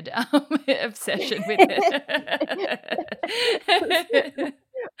weird obsession with it.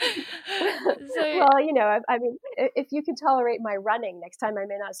 Well, I mean, if you can tolerate my running next time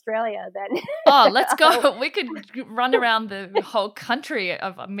I'm in Australia, then let's go. We could run around the whole country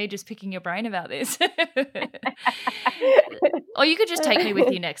of me just picking your brain about this. Or you could just take me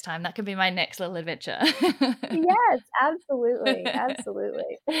with you next time. That could be my next little adventure. Yes, absolutely.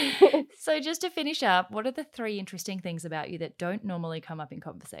 So just to finish up, what are the 3 interesting things about you that don't normally come up in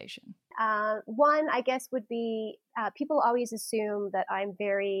conversation? One, I guess, would be people always assume that I'm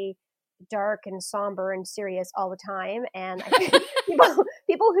very dark and somber and serious all the time. And I think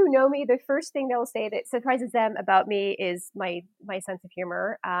people who know me, the first thing they'll say that surprises them about me is my sense of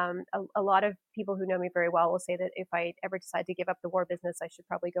humor. A lot of people who know me very well will say that if I ever decide to give up the war business, I should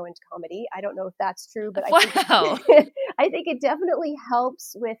probably go into comedy. I don't know if that's true, but I think it definitely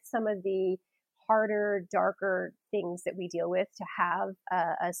helps with some of the harder, darker things that we deal with to have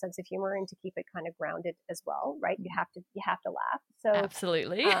a sense of humor and to keep it kind of grounded as well, right? You have to laugh. So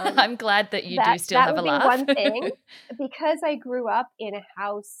absolutely. I'm glad that you do still that have a would be laugh. one thing. Because I grew up in a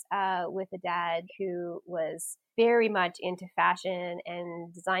house with a dad who was very much into fashion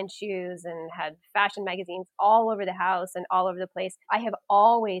and designed shoes and had fashion magazines all over the house and all over the place. I have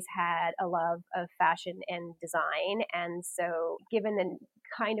always had a love of fashion and design. And so given the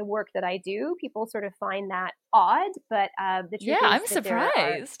kind of work that I do, people sort of find that odd. But the truth is I'm that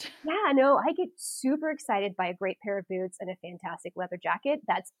surprised. I get super excited by a great pair of boots and a fantastic leather jacket.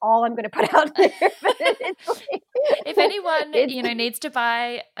 That's all I'm going to put out there. If anyone, needs to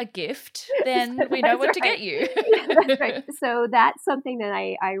buy a gift, then we know what to get you. That's right. So that's something that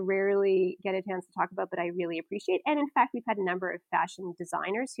I rarely get a chance to talk about, but I really appreciate. And in fact, we've had a number of fashion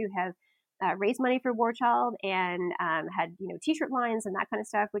designers who have raised money for War Child and had t-shirt lines and that kind of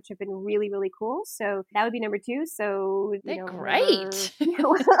stuff, which have been really, really cool. So that would be number 2. So they're great.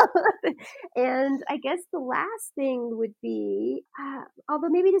 And I guess the last thing would be, although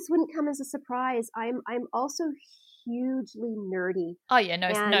maybe this wouldn't come as a surprise, I'm also hugely nerdy. Oh yeah,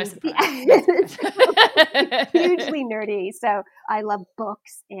 no surprise. Hugely nerdy. So I love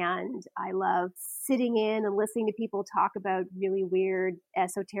books and I love sitting in and listening to people talk about really weird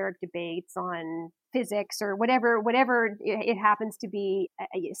esoteric debates on physics or whatever it happens to be.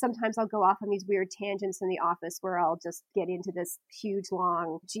 Sometimes I'll go off on these weird tangents in the office where I'll just get into this huge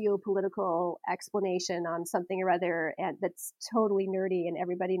long geopolitical explanation on something or other, and that's totally nerdy, and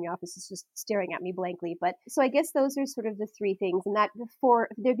everybody in the office is just staring at me blankly. But so I guess those are sort of the 3 things, and that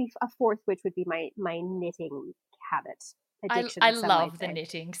there'd be a 4th, which would be my knitting habit. Addiction, I love the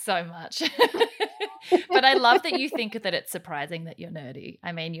knitting so much. But I love that you think that it's surprising that you're nerdy.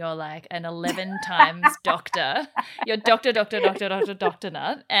 I mean, you're like an 11 times doctor. You're doctor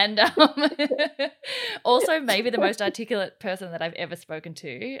nut. And also maybe the most articulate person that I've ever spoken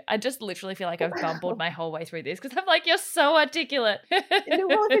to. I just literally feel like I've bumbled my whole way through this because I'm like, you're so articulate. Well,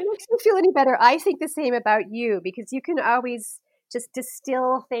 if it makes you feel any better, I think the same about you, because you can always just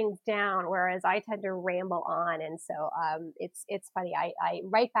distill things down, whereas I tend to ramble on. And so it's funny. I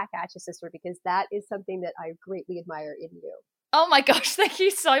write back at you, sister, because that is something that I greatly admire in you. Oh my gosh, thank you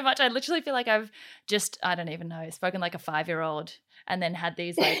so much. I literally feel like I've just, I don't even know, spoken like a 5-year-old and then had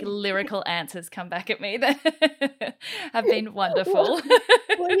these like lyrical answers come back at me that have been wonderful.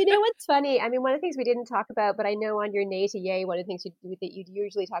 Well, you know what's funny? I mean, one of the things we didn't talk about, but I know on your Nay to Yay, one of the things that you'd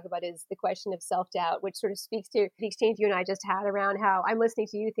usually talk about is the question of self-doubt, which sort of speaks to the exchange you and I just had around how I'm listening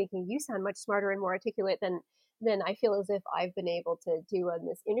to you thinking you sound much smarter and more articulate than I feel as if I've been able to do on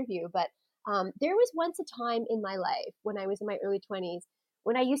this interview. But there was once a time in my life when I was in my early 20s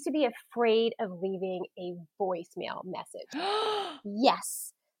when I used to be afraid of leaving a voicemail message.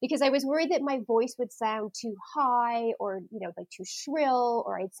 Yes, because I was worried that my voice would sound too high or, like too shrill,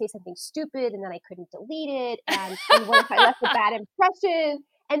 or I'd say something stupid and then I couldn't delete it. And what if I left a bad impression?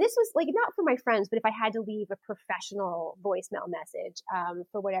 And this was like not for my friends, but if I had to leave a professional voicemail message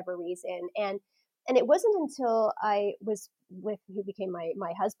for whatever reason. And it wasn't until I was with who became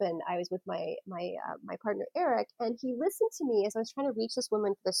my husband. I was with my partner Eric, and he listened to me as I was trying to reach this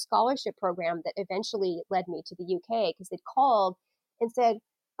woman for the scholarship program that eventually led me to the UK, because they'd called and said,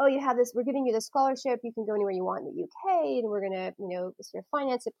 "Oh, you have this. We're giving you the scholarship. You can go anywhere you want in the UK, and we're gonna, sort of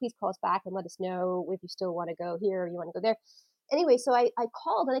finance it. Please call us back and let us know if you still want to go here or you want to go there." Anyway, so I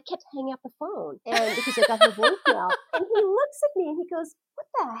called and I kept hanging up the phone, and because I got the voicemail, and he looks at me and he goes, "What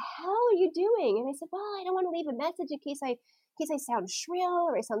the hell are you doing?" And I said, "Well, I don't want to leave a message in case I sound shrill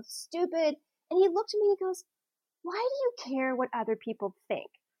or I sound stupid." And he looked at me and he goes, "Why do you care what other people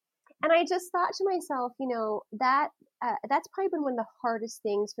think?" And I just thought to myself, that's probably been one of the hardest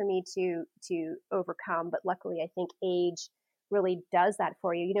things for me to overcome. But luckily, I think age really does that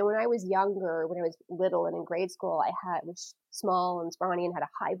for you. When I was younger, when I was little and in grade school, was small and scrawny and had a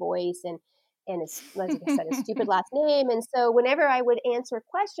high voice and like I said, a stupid last name. And so whenever I would answer a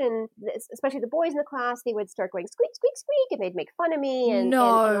question, especially the boys in the class, they would start going squeak, squeak, squeak, and they'd make fun of me. And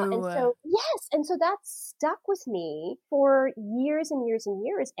so, yes. And so that stuck with me for years and years and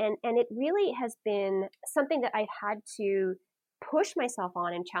years. And it really has been something that I've had to push myself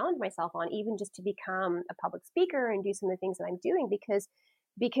on and challenge myself on, even just to become a public speaker and do some of the things that I'm doing,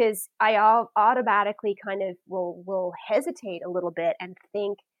 because I automatically kind of will hesitate a little bit and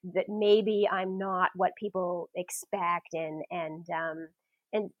think that maybe I'm not what people expect. And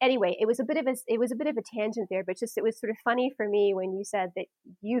anyway, it was a bit of a tangent there, but just, it was sort of funny for me when you said that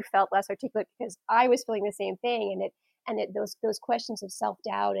you felt less articulate, because I was feeling the same thing. And those questions of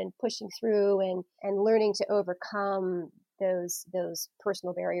self-doubt and pushing through and learning to overcome those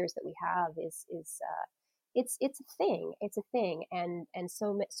personal barriers that we have is it's a thing. It's a thing, and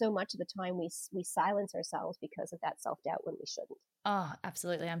so much of the time we silence ourselves because of that self-doubt when we shouldn't. Oh,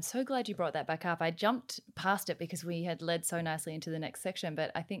 absolutely. I'm so glad you brought that back up. I jumped past it because we had led so nicely into the next section,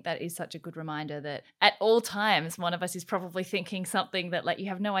 but I think that is such a good reminder that at all times, one of us is probably thinking something that like you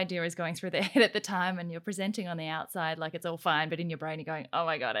have no idea is going through their head at the time, and you're presenting on the outside like it's all fine, but in your brain you're going, oh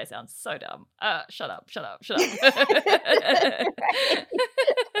my God, I sound so dumb. Shut up.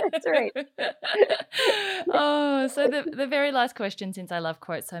 That's right. Oh, so the very last question, since I love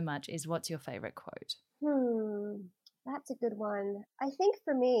quotes so much, is what's your favorite quote? That's a good one. I think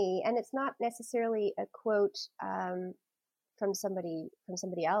for me, and it's not necessarily a quote from somebody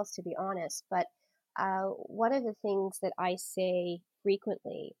else, to be honest, but one of the things that I say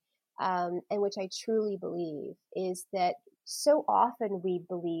frequently, and which I truly believe, is that so often we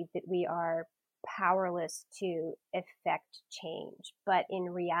believe that we are powerless to affect change, but in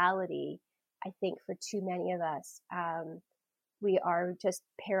reality, I think for too many of us, we are just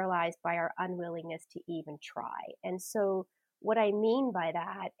paralyzed by our unwillingness to even try. And so what I mean by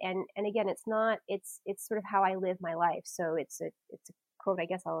that, and again, it's sort of how I live my life. So it's a quote I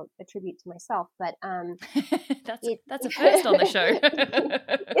guess I'll attribute to myself, but that's a first on the show.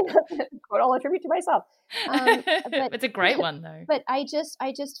 Quote I'll attribute to myself. But it's a great one though. But I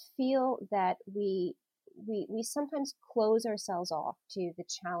just feel that we sometimes close ourselves off to the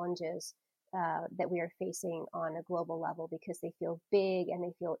challenges that we are facing on a global level because they feel big and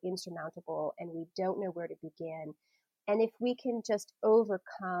they feel insurmountable and we don't know where to begin. And if we can just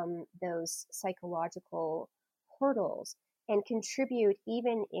overcome those psychological hurdles and contribute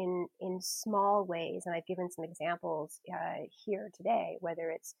even in small ways, and I've given some examples here today, whether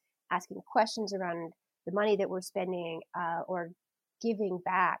it's asking questions around the money that we're spending or giving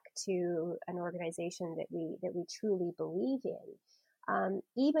back to an organization that we truly believe in.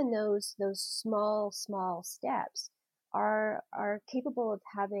 Even those small steps are capable of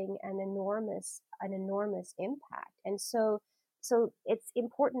having an enormous impact. And so it's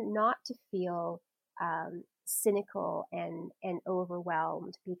important not to feel cynical and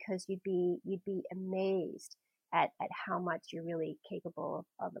overwhelmed, because you'd be amazed at how much you're really capable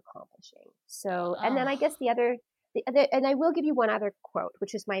of accomplishing. So, and then I guess the other, and I will give you one other quote,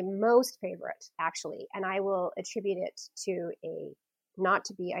 which is my most favorite actually, and I will attribute it to a not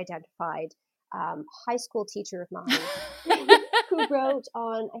to be identified high school teacher of mine who wrote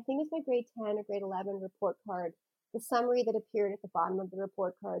on, I think it's my grade 10 or grade 11 report card. The summary that appeared at the bottom of the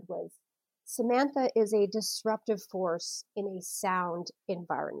report card was, Samantha is a disruptive force in a sound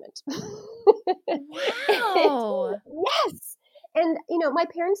environment. Wow. Yes. And, my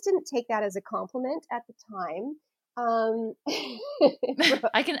parents didn't take that as a compliment at the time.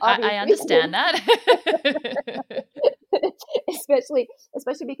 I understand that. especially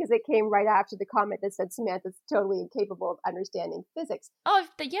because it came right after the comment that said Samantha's totally incapable of understanding physics. Oh,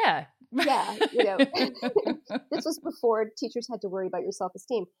 yeah. Yeah, this was before teachers had to worry about your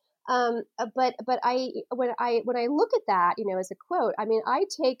self-esteem. But when I look at that, as a quote, I mean, I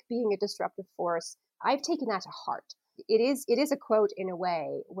take being a disruptive force, I've taken that to heart. It is a quote in a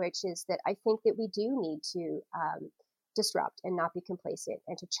way, which is that I think that we do need to disrupt and not be complacent,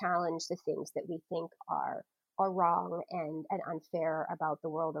 and to challenge the things that we think are wrong and unfair about the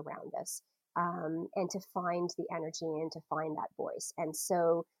world around us, and to find the energy and to find that voice. And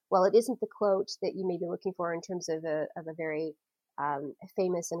so, while it isn't the quote that you may be looking for in terms of a very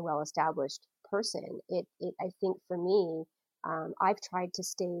famous and well-established person, I think for me, I've tried to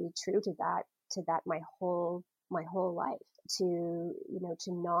stay true to that my whole life, to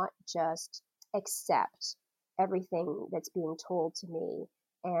not just accept everything that's being told to me,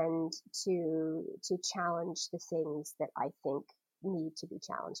 and to challenge the things that I think need to be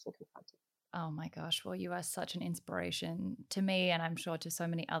challenged and confronted. Oh my gosh. Well, you are such an inspiration to me, and I'm sure to so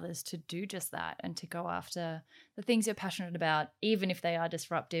many others, to do just that and to go after the things you're passionate about, even if they are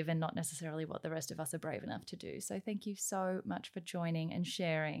disruptive and not necessarily what the rest of us are brave enough to do. So thank you so much for joining and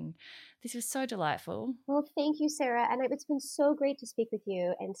sharing. This was so delightful. Well, thank you, Sarah. And it's been so great to speak with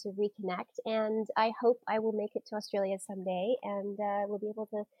you and to reconnect. And I hope I will make it to Australia someday, and we'll be able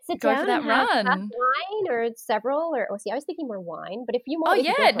to sit go down for that and have run. Wine or several, or I was thinking more wine. But if you want,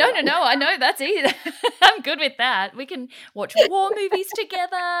 no, I know that's easy. I'm good with that. We can watch war movies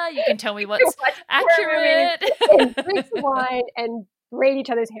together. You can tell me what's accurate. And drink some wine and braid each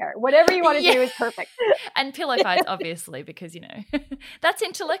other's hair. Whatever you want to do is perfect. And pillow fights, obviously, because, that's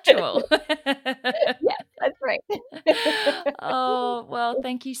intellectual. Yes, That's right. Oh, well,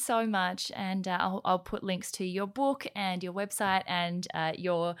 thank you so much. And I'll put links to your book and your website and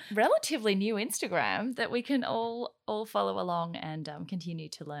your relatively new Instagram that we can all follow along and continue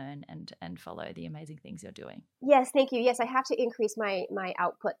to learn and follow the amazing things you're doing. Yes, thank you. Yes, I have to increase my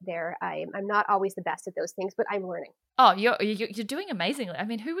output there. I'm not always the best at those things, but I'm learning. Oh, you're doing amazingly. I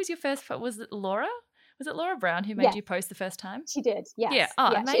mean, who was your first? Was it Laura? Was it Laura Brown who made Yes, you post the first time? she did. Yes. Yeah. Oh,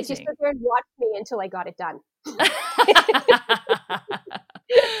 Yes. She amazing. stood there and watched me until I got it done.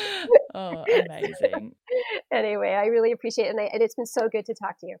 Oh, amazing. Anyway, I really appreciate it, and it's been so good to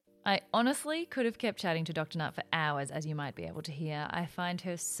talk to you. I honestly could have kept chatting to Dr. Nutt for hours, as you might be able to hear. I find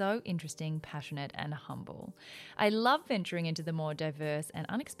her so interesting, passionate, and humble. I love venturing into the more diverse and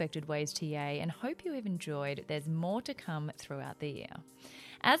unexpected ways TA, and hope you have enjoyed. There's more to come throughout the year.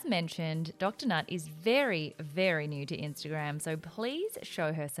 As mentioned, Dr. Nutt is very, very new to Instagram, so please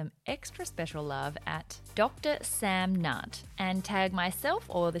show her some extra special love at Dr. Sam Nutt and tag myself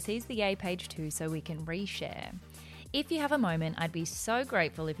or the Seize the Yay page too so we can reshare. If you have a moment, I'd be so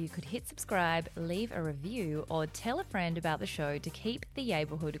grateful if you could hit subscribe, leave a review, or tell a friend about the show to keep the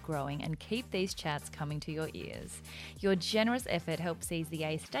Yayborhood growing and keep these chats coming to your ears. Your generous effort helps Seize the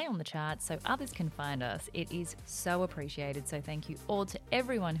Yay stay on the charts so others can find us. It is so appreciated, so thank you all to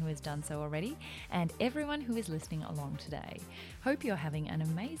everyone who has done so already and everyone who is listening along today. Hope you're having an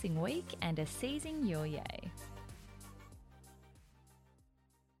amazing week and are seizing your yay.